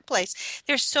particular workplace.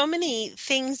 There's so many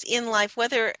things in life,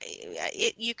 whether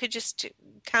you could just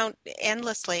count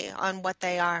endlessly on what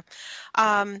they are.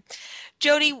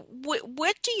 Jody,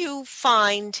 what do you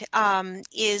find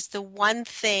is the one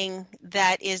thing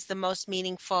that is the most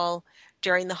meaningful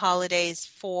during the holidays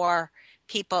for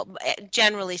people,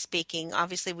 generally speaking?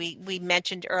 Obviously, we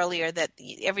mentioned earlier that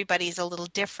everybody's a little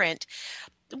different.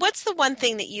 What's the one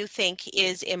thing that you think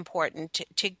is important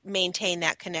to maintain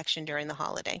that connection during the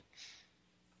holiday?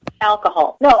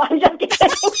 Alcohol. No, I'm just kidding.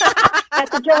 That's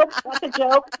a joke. That's a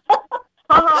joke.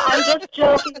 I'm just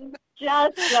joking.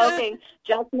 Just joking.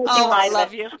 Just making I light love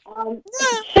of you. it.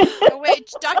 Oh,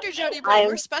 wait, Dr. Jody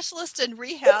Bremer, specialist in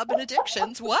rehab and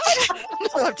addictions. What?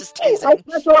 No, I'm just teasing. I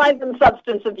specialize in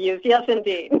substance abuse. Yes,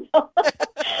 indeed.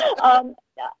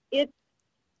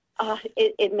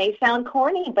 It may sound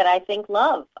corny, but I think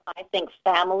love. I think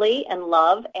family and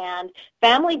love, and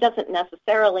family doesn't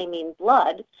necessarily mean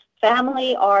blood.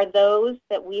 Family are those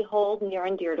that we hold near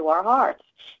and dear to our hearts.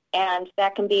 And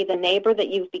that can be the neighbor that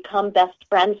you've become best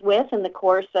friends with in the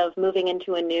course of moving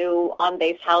into a new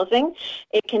on-base housing.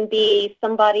 It can be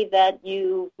somebody that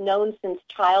you've known since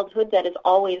childhood that is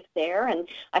always there. And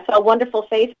I saw a wonderful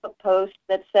Facebook post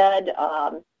that said,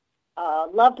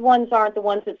 loved ones aren't the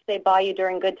ones that stay by you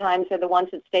during good times. They're the ones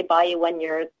that stay by you when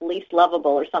you're least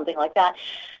lovable, or something like that.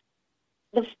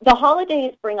 The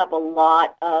holidays bring up a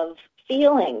lot of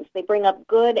feelings. They bring up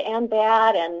good and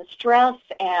bad and stress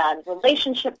and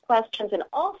relationship questions and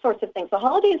all sorts of things. The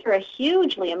holidays are a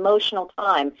hugely emotional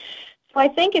time. So I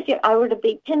think if I were to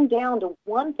be pinned down to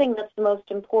one thing that's the most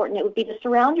important, it would be to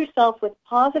surround yourself with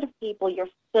positive people,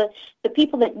 the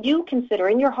people that you consider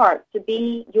in your heart to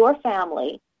be your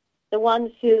family, the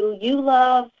ones who you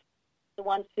love, the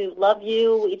ones who love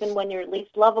you even when you're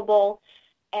least lovable,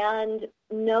 and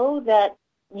know that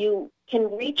you can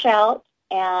reach out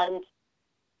and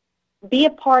be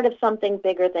a part of something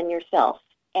bigger than yourself.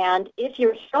 And if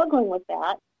you're struggling with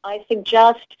that, I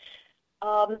suggest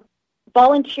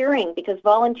volunteering, because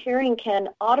volunteering can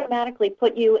automatically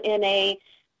put you in a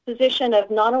position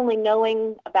of not only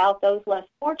knowing about those less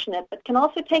fortunate, but can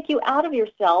also take you out of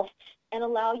yourself and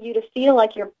allow you to feel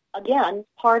like you're, again,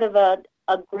 part of a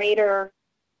greater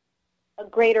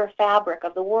fabric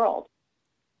of the world.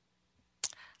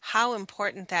 How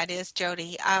important that is,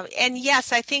 Jody. And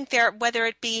yes, I think whether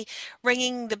it be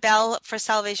ringing the bell for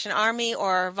Salvation Army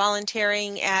or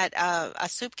volunteering at a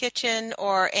soup kitchen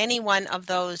or any one of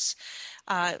those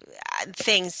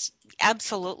things,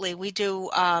 absolutely. We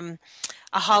do a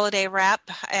holiday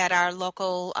wrap at our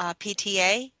local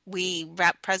PTA. We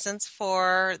wrap presents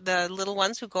for the little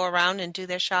ones who go around and do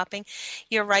their shopping.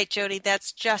 You're right, Jody.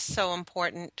 That's just so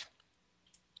important.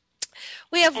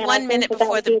 We have 1 minute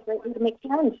before the...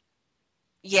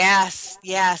 Yes,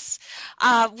 yes.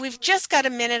 We've just got a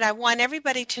minute. I want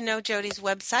everybody to know Jody's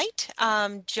website,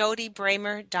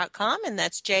 jodybremer.com, and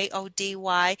that's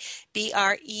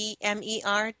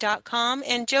JODYBREMER.com.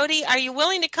 And Jody, are you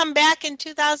willing to come back in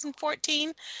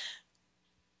 2014?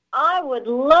 I would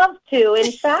love to.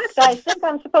 In fact, I think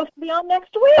I'm supposed to be on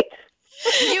next week.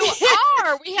 You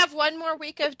are. We have one more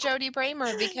week of Jody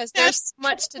Bremer because there's so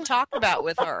much to talk about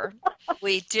with her.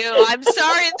 We do. I'm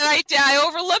sorry that I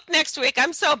overlooked next week.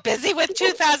 I'm so busy with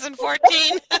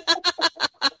 2014.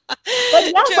 But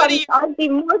yes, Jody, I'd be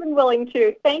more than willing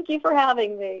to. Thank you for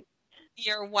having me.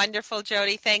 You're wonderful,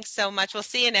 Jody. Thanks so much. We'll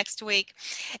see you next week.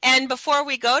 And before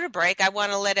we go to break, I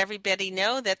want to let everybody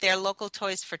know that their local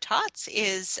Toys for Tots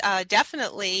is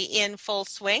definitely in full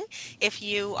swing. If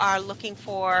you are looking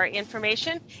for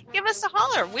information, give us a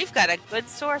holler. We've got a good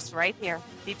source right here.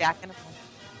 Be back in a moment.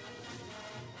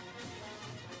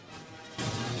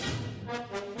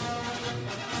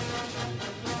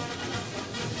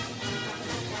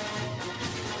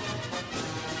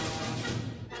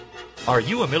 Are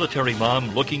you a military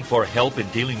mom looking for help in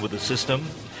dealing with the system?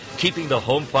 Keeping the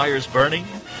home fires burning?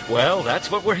 Well,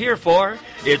 that's what we're here for.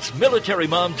 It's Military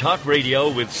Mom Talk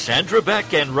Radio with Sandra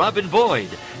Beck and Robin Boyd.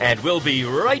 And we'll be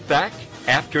right back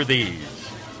after these.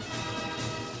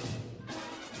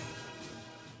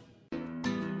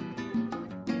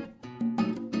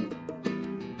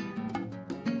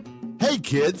 Hey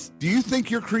kids, do you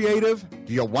think you're creative?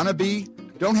 Do you want to be?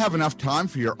 Don't have enough time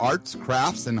for your arts,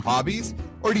 crafts, and hobbies?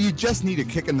 Or do you just need a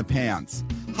kick in the pants?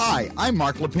 Hi, I'm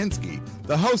Mark Lipinski,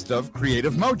 the host of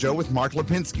Creative Mojo with Mark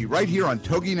Lipinski, right here on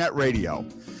TogiNet Radio.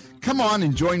 Come on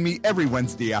and join me every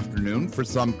Wednesday afternoon for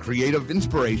some creative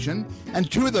inspiration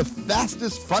and 2 of the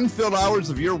fastest, fun-filled hours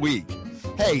of your week.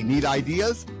 Hey, need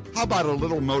ideas? How about a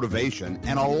little motivation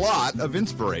and a lot of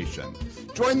inspiration?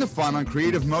 Join the fun on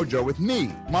Creative Mojo with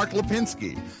me, Mark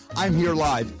Lipinski. I'm here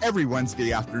live every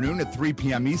Wednesday afternoon at 3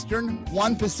 p.m. Eastern,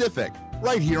 1 Pacific,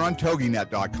 right here on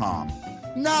TogiNet.com.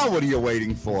 Now what are you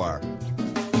waiting for?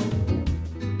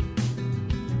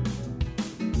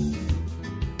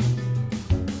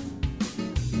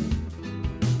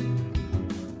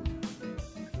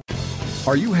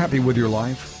 Are you happy with your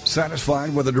life?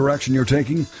 Satisfied with the direction you're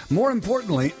taking? More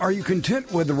importantly, are you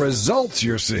content with the results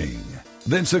you're seeing?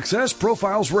 Then Success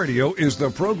Profiles Radio is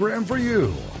the program for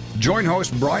you. Join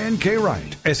host Brian K.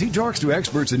 Wright as he talks to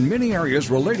experts in many areas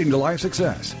relating to life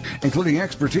success, including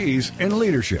expertise in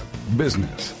leadership,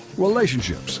 business,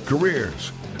 relationships,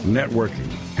 careers,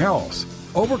 networking, health,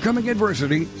 overcoming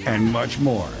adversity, and much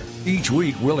more. Each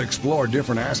week, we'll explore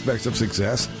different aspects of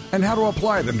success and how to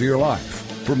apply them to your life.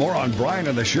 For more on Brian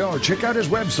and the show, check out his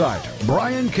website,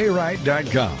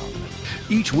 briankwright.com.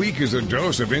 Each week is a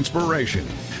dose of inspiration.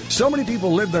 So many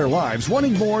people live their lives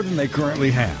wanting more than they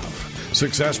currently have.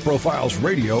 Success Profiles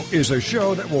Radio is a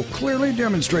show that will clearly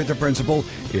demonstrate the principle,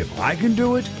 if I can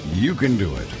do it, you can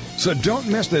do it. So don't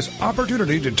miss this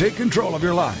opportunity to take control of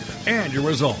your life and your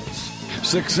results.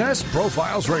 Success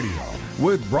Profiles Radio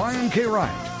with Brian K.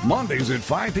 Wright, Mondays at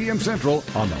 5 p.m. Central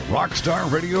on the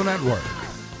Rockstar Radio Network.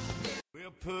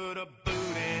 We'll put a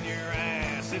boot in your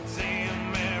ass, it's the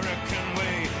American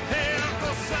way. Hey,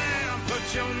 Uncle Sam,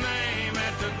 put your name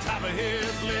at the top of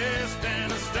his list,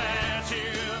 and a statue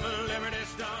of liberty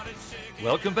started shaking.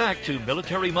 Welcome back to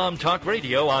Military Mom Talk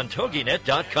Radio on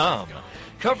TogiNet.com.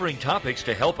 Covering topics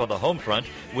to help on the home front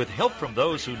with help from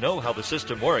those who know how the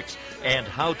system works and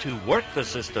how to work the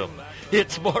system.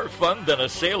 It's more fun than a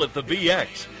sale at the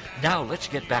BX. Now let's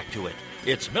get back to it.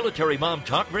 It's Military Mom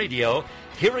Talk Radio.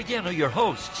 Here again are your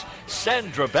hosts,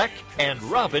 Sandra Beck and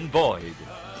Robin Boyd.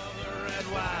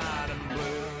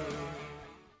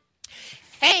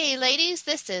 Hey, ladies,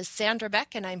 this is Sandra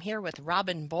Beck, and I'm here with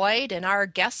Robin Boyd, and our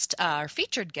guest, our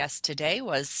featured guest today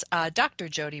was Dr.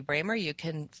 Jody Bremer. You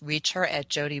can reach her at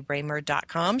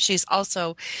jodybremer.com. She's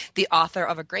also the author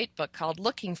of a great book called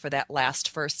Looking for That Last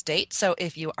First Date. So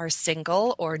if you are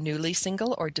single or newly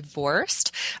single or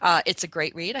divorced, it's a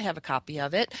great read. I have a copy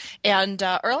of it. And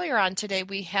earlier on today,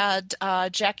 we had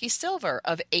Jackie Silver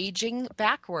of Aging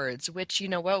Backwards, which, you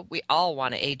know what, we all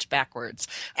want to age backwards.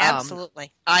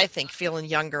 Absolutely. I think feeling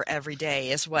younger every day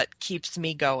is what keeps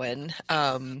me going.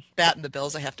 That and the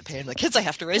bills I have to pay and the kids I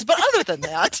have to raise. But other than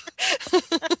that.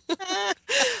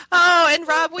 Oh, and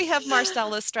Rob, we have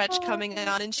Marcella Stretch coming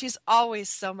on, and she's always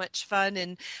so much fun.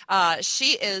 And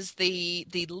she is the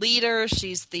leader.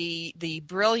 She's the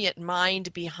brilliant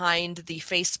mind behind the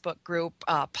Facebook group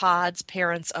PODS,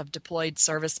 Parents of Deployed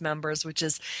Service Members, which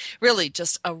is really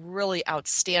just a really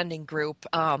outstanding group.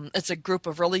 It's a group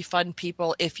of really fun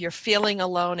people. If you're feeling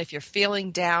alone, if you're feeling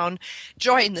down,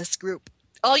 join this group.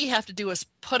 All you have to do is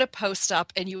put a post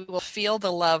up and you will feel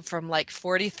the love from like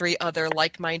 43 other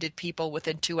like-minded people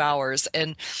within 2 hours.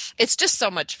 And it's just so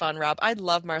much fun, Rob. I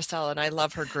love Marcella and I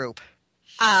love her group.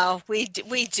 Oh, we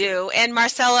do. And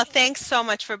Marcella, thanks so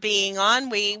much for being on.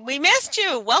 We missed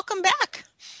you. Welcome back.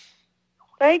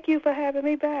 Thank you for having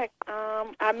me back.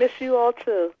 I miss you all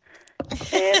too.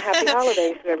 And happy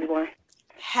holidays to everyone.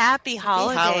 Happy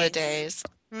holidays. Happy holidays.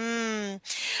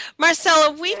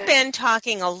 Marcella, we've been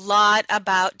talking a lot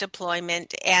about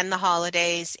deployment and the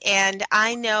holidays, and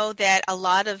I know that a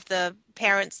lot of the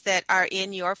parents that are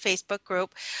in your Facebook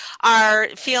group are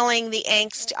feeling the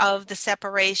angst of the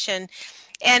separation.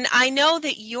 And I know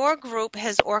that your group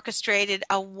has orchestrated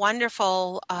a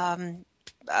wonderful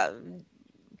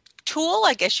tool,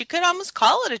 I guess you could almost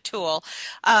call it a tool,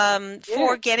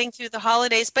 for getting through the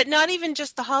holidays, but not even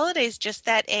just the holidays, just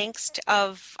that angst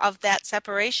of that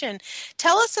separation.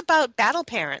 Tell us about Battle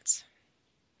Parents.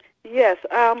 Yes.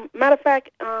 Matter of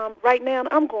fact, right now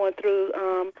I'm going through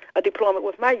a deployment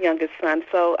with my youngest son,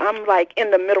 so I'm like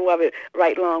in the middle of it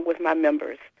right along with my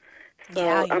members. So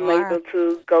yeah, I'm able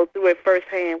to go through it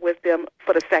firsthand with them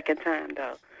for the second time,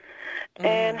 though.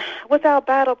 And with our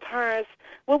Battle Parents,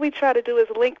 what we try to do is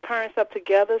link parents up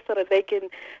together so that they can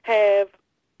have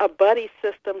a buddy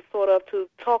system sort of to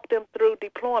talk them through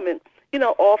deployment, you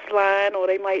know, offline, or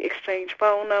they might exchange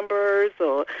phone numbers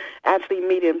or actually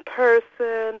meet in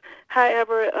person.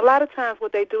 However, a lot of times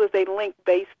what they do is they link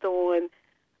based on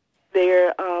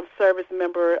their service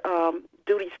member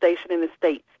duty station in the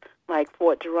States, like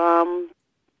Fort Drum,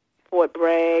 Fort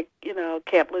Bragg, you know,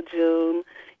 Camp Lejeune.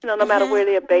 You know, no matter where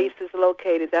their base is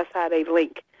located, that's how they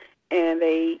link. And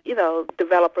they, you know,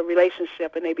 develop a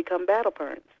relationship and they become battle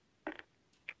parents.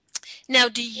 Now,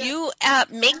 do you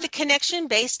make the connection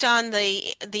based on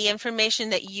the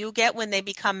information that you get when they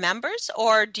become members,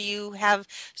 or do you have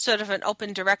sort of an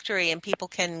open directory and people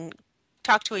can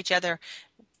talk to each other?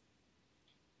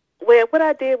 Well, what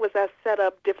I did was I set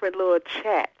up different little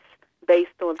chats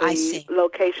based on the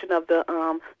location of the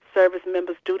service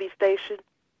member's duty station.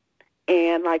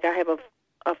 And, like, I have a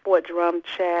Fort Drum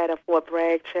chat, a Fort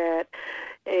Bragg chat,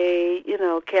 a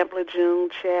Camp Lejeune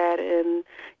chat, and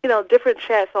different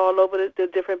chats all over the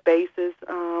different bases,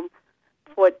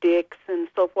 Fort Dix and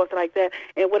so forth like that.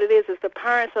 And what it is the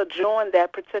parents will join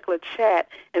that particular chat,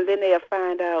 and then they'll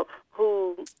find out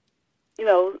who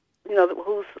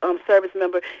whose service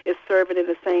member is serving in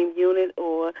the same unit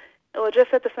or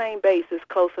just at the same base is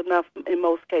close enough in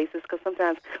most cases, because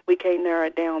sometimes we can't narrow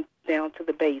it down to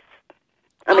the base.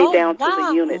 Down to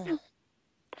the unit.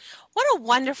 What a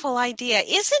wonderful idea.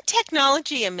 Isn't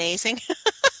technology amazing?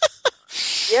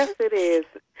 Yes, it is.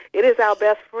 It is our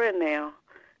best friend now,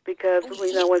 because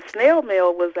when snail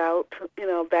mail was out,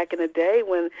 back in the day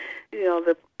when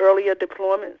the earlier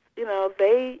deployments,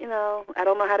 they I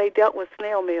don't know how they dealt with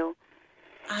snail mail.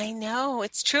 I know,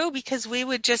 it's true, because we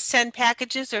would just send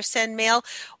packages or send mail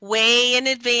way in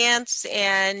advance,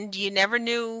 and you never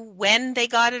knew when they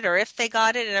got it or if they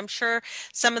got it. And I'm sure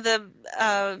some of the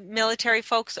military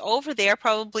folks over there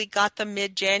probably got them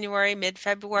mid-January,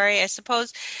 mid-February. I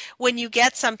suppose when you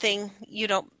get something, you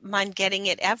don't mind getting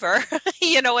it ever.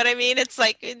 You know what I mean? It's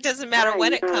like it doesn't matter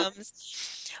when it comes.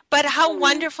 But how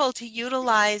wonderful to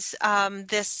utilize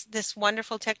this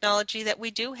wonderful technology that we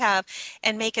do have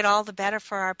and make it all the better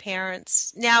for our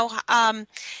parents. Now,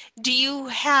 do you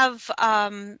have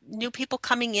new people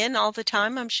coming in all the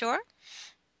time, I'm sure?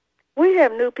 We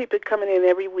have new people coming in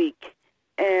every week.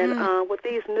 And with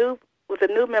the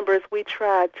new members, we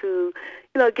try to,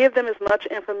 give them as much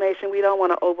information. We don't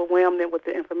want to overwhelm them with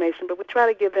the information, but we try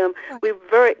to give them, we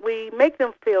make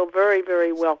them feel very,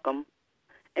 very welcome.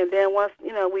 And then once,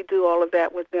 we do all of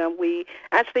that with them, we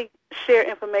actually share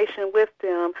information with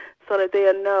them so that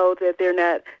they'll know that they're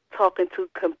not talking to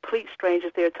complete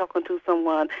strangers. They're talking to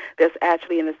someone that's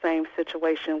actually in the same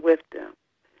situation with them.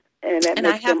 And that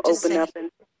makes them open up.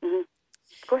 And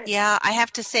Go ahead. Yeah, I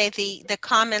have to say the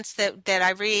comments that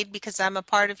I read, because I'm a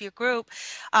part of your group,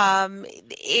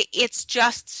 it's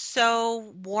just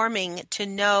so warming to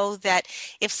know that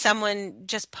if someone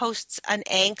just posts an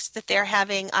angst that they're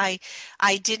having, I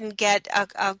didn't get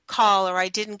a call, or I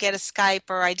didn't get a Skype,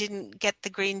 or I didn't get the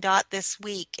green dot this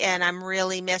week, and I'm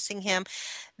really missing him.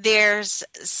 There's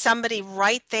somebody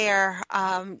right there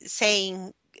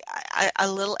saying a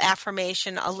little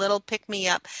affirmation, a little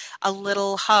pick-me-up, a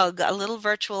little hug, a little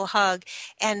virtual hug.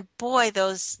 And boy,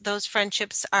 those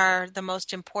friendships are the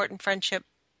most important friendship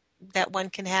that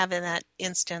one can have in that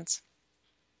instance.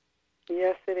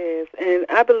 Yes, it is. And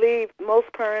I believe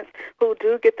most parents who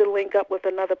do get to link up with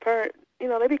another parent,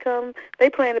 they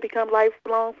plan to become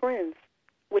lifelong friends,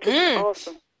 which is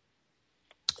awesome.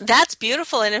 That's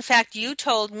beautiful. And in fact, you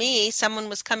told me someone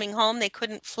was coming home. They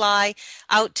couldn't fly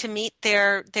out to meet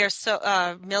their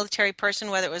military person,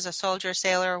 whether it was a soldier,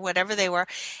 sailor, or whatever they were.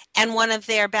 And one of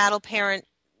their battle parent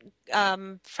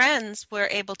friends were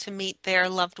able to meet their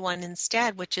loved one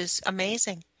instead, which is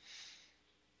amazing.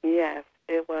 Yes,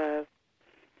 it was.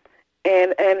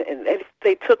 And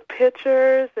they took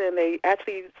pictures, and they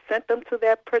actually sent them to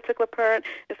that particular parent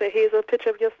and said, "Here's a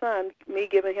picture of your son, me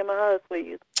giving him a hug for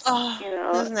you." Oh,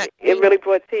 isn't that it really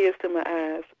brought tears to my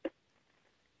eyes.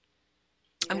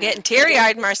 I'm getting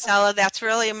teary-eyed, Marcella. That's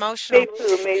really emotional.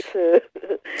 Me too.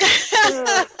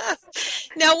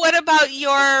 Now, what about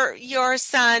your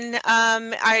son?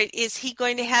 Is he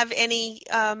going to have any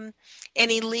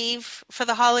leave for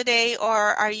the holiday, or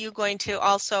are you going to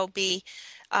also be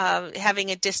having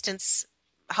a distance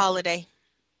holiday?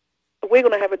 We're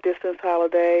going to have a distance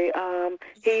holiday.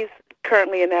 He's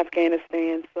currently in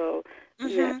Afghanistan, so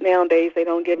nowadays they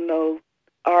don't give him no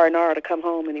R&R to come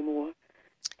home anymore.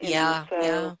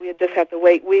 So we just have to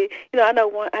wait. I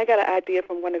know I got an idea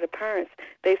from one of the parents.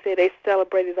 They said they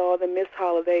celebrated all the missed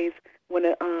holidays when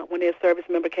their service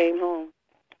member came home.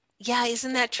 Yeah,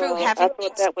 isn't that true? So Having I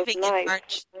thought that was Thanksgiving nice. in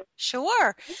March.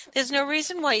 Sure. There's no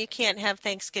reason why you can't have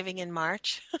Thanksgiving in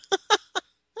March.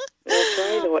 That's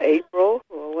right, or April,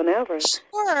 or whenever.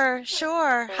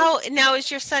 Sure. How now is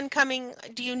your son coming?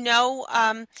 Do you know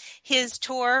his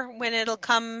tour, when it'll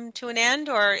come to an end,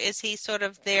 or is he sort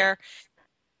of there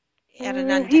at an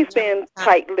undetermined He's been time?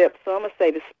 tight-lipped, so I'm gonna say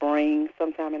the spring,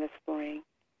 sometime in the spring.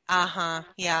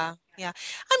 Yeah.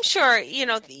 I'm sure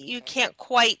you can't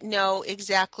quite know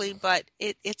exactly, but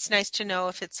it's nice to know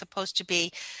if it's supposed to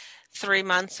be 3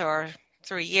 months or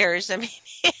 3 years. I mean,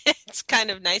 it's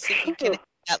kind of nice if you can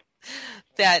have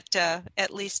that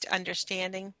at least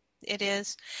understanding. It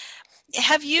is.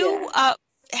 Have you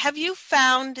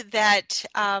found that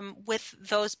with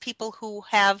those people who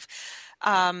have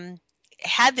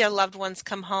had their loved ones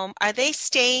come home, are they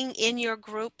staying in your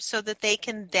group so that they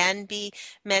can then be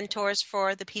mentors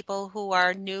for the people who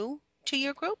are new to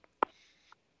your group?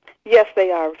 Yes, they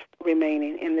are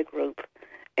remaining in the group.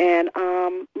 And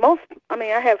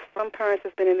I have some parents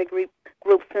that's been in the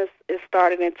group since it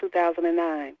started in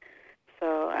 2009.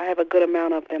 So I have a good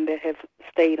amount of them that have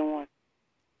stayed on.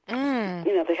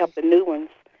 They help the new ones.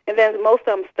 And then most of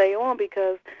them stay on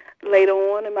because later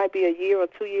on, it might be a year or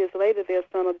 2 years later, their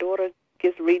son or daughter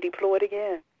gets redeployed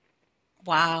again.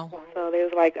 Wow. So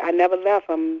there's like, I never left.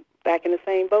 I'm back in the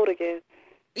same boat again.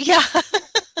 Yeah.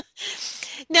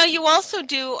 Now, you also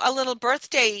do a little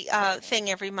birthday thing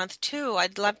every month, too.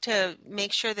 I'd love to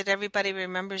make sure that everybody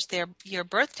remembers your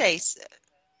birthdays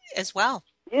as well.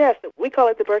 Yes, we call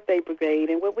it the Birthday Brigade.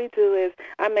 And what we do is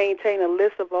I maintain a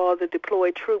list of all the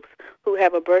deployed troops who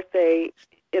have a birthday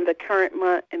in the current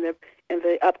month and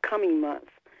the upcoming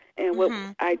months. And what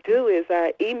I do is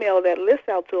I email that list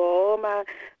out to all my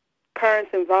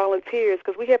parents and volunteers,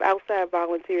 because we have outside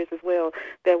volunteers as well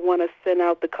that want to send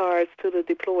out the cards to the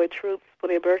deployed troops for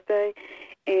their birthday.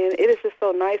 And it is just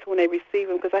so nice when they receive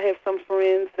them, because I have some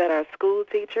friends that are school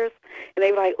teachers, and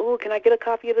they're like, oh, can I get a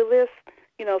copy of the list?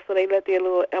 So they let their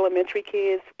little elementary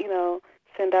kids,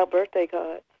 send out birthday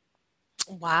cards.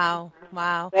 Wow.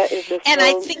 That is just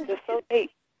I think just so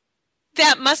neat.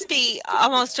 that must be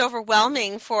almost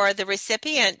overwhelming for the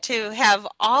recipient to have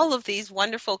all of these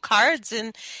wonderful cards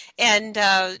and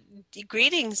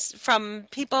greetings from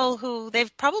people who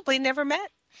they've probably never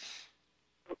met.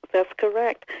 That's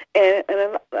correct. And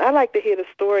I like to hear the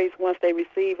stories once they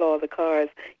receive all the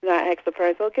cards. I ask the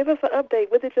parents, give us an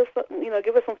update. What did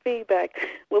give us some feedback.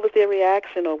 What was their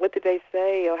reaction, or what did they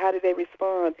say, or how did they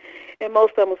respond? And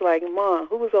most of them was like, Mom,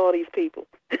 who was all these people?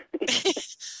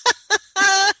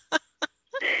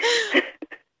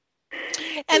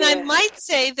 And I might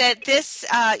say that this,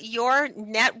 your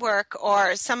network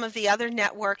or some of the other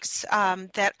networks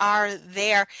that are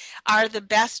there are the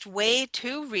best way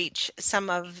to reach some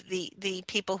of the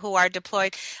people who are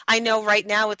deployed. I know right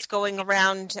now it's going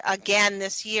around again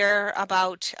this year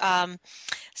about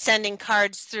sending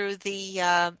cards through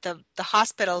the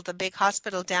hospital, the big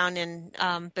hospital down in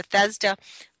Bethesda,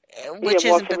 which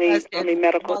isn't Bethesda.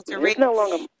 Medical. It's no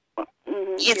longer.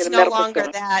 It's no longer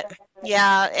that.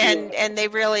 Yeah, and they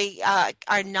really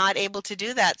are not able to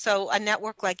do that. So a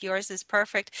network like yours is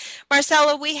perfect.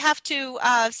 Marcella, we have to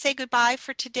say goodbye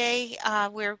for today.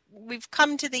 We've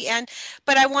come to the end,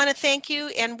 but I want to thank you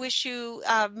and wish you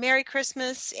Merry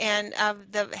Christmas and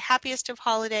the happiest of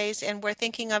holidays. And we're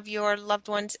thinking of your loved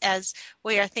ones as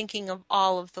we are thinking of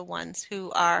all of the ones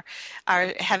who are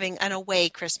having an away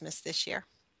Christmas this year.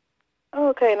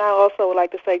 Okay, and I also would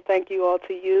like to say thank you all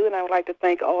to you, and I would like to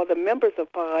thank all the members of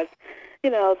PAWS,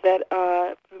 that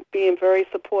are being very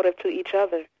supportive to each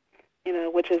other,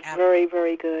 which is very,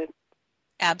 very good.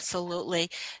 Absolutely.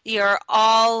 You're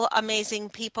all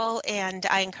amazing people, and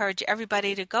I encourage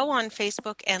everybody to go on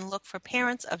Facebook and look for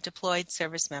Parents of Deployed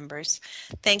Service Members.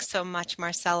 Thanks so much,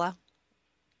 Marcella.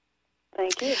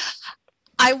 Thank you.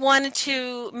 I wanted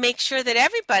to make sure that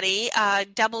everybody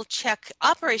double check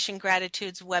Operation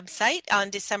Gratitude's website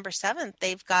on December 7th.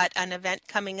 They've got an event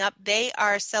coming up. They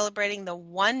are celebrating the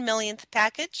 1 millionth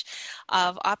package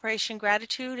of Operation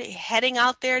Gratitude heading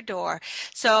out their door.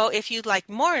 So if you'd like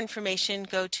more information,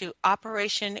 go to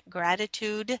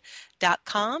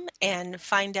operationgratitude.com and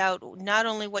find out not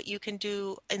only what you can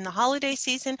do in the holiday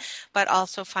season, but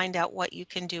also find out what you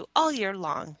can do all year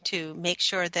long to make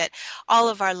sure that all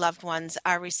of our loved ones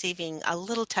are receiving a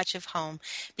little touch of home.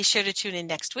 Be sure to tune in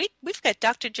next week. We've got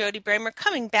Dr. Jody Bremer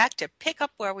coming back to pick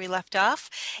up where we left off,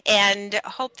 and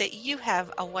hope that you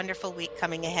have a wonderful week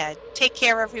coming ahead. Take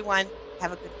care, everyone.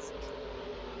 Have a good week.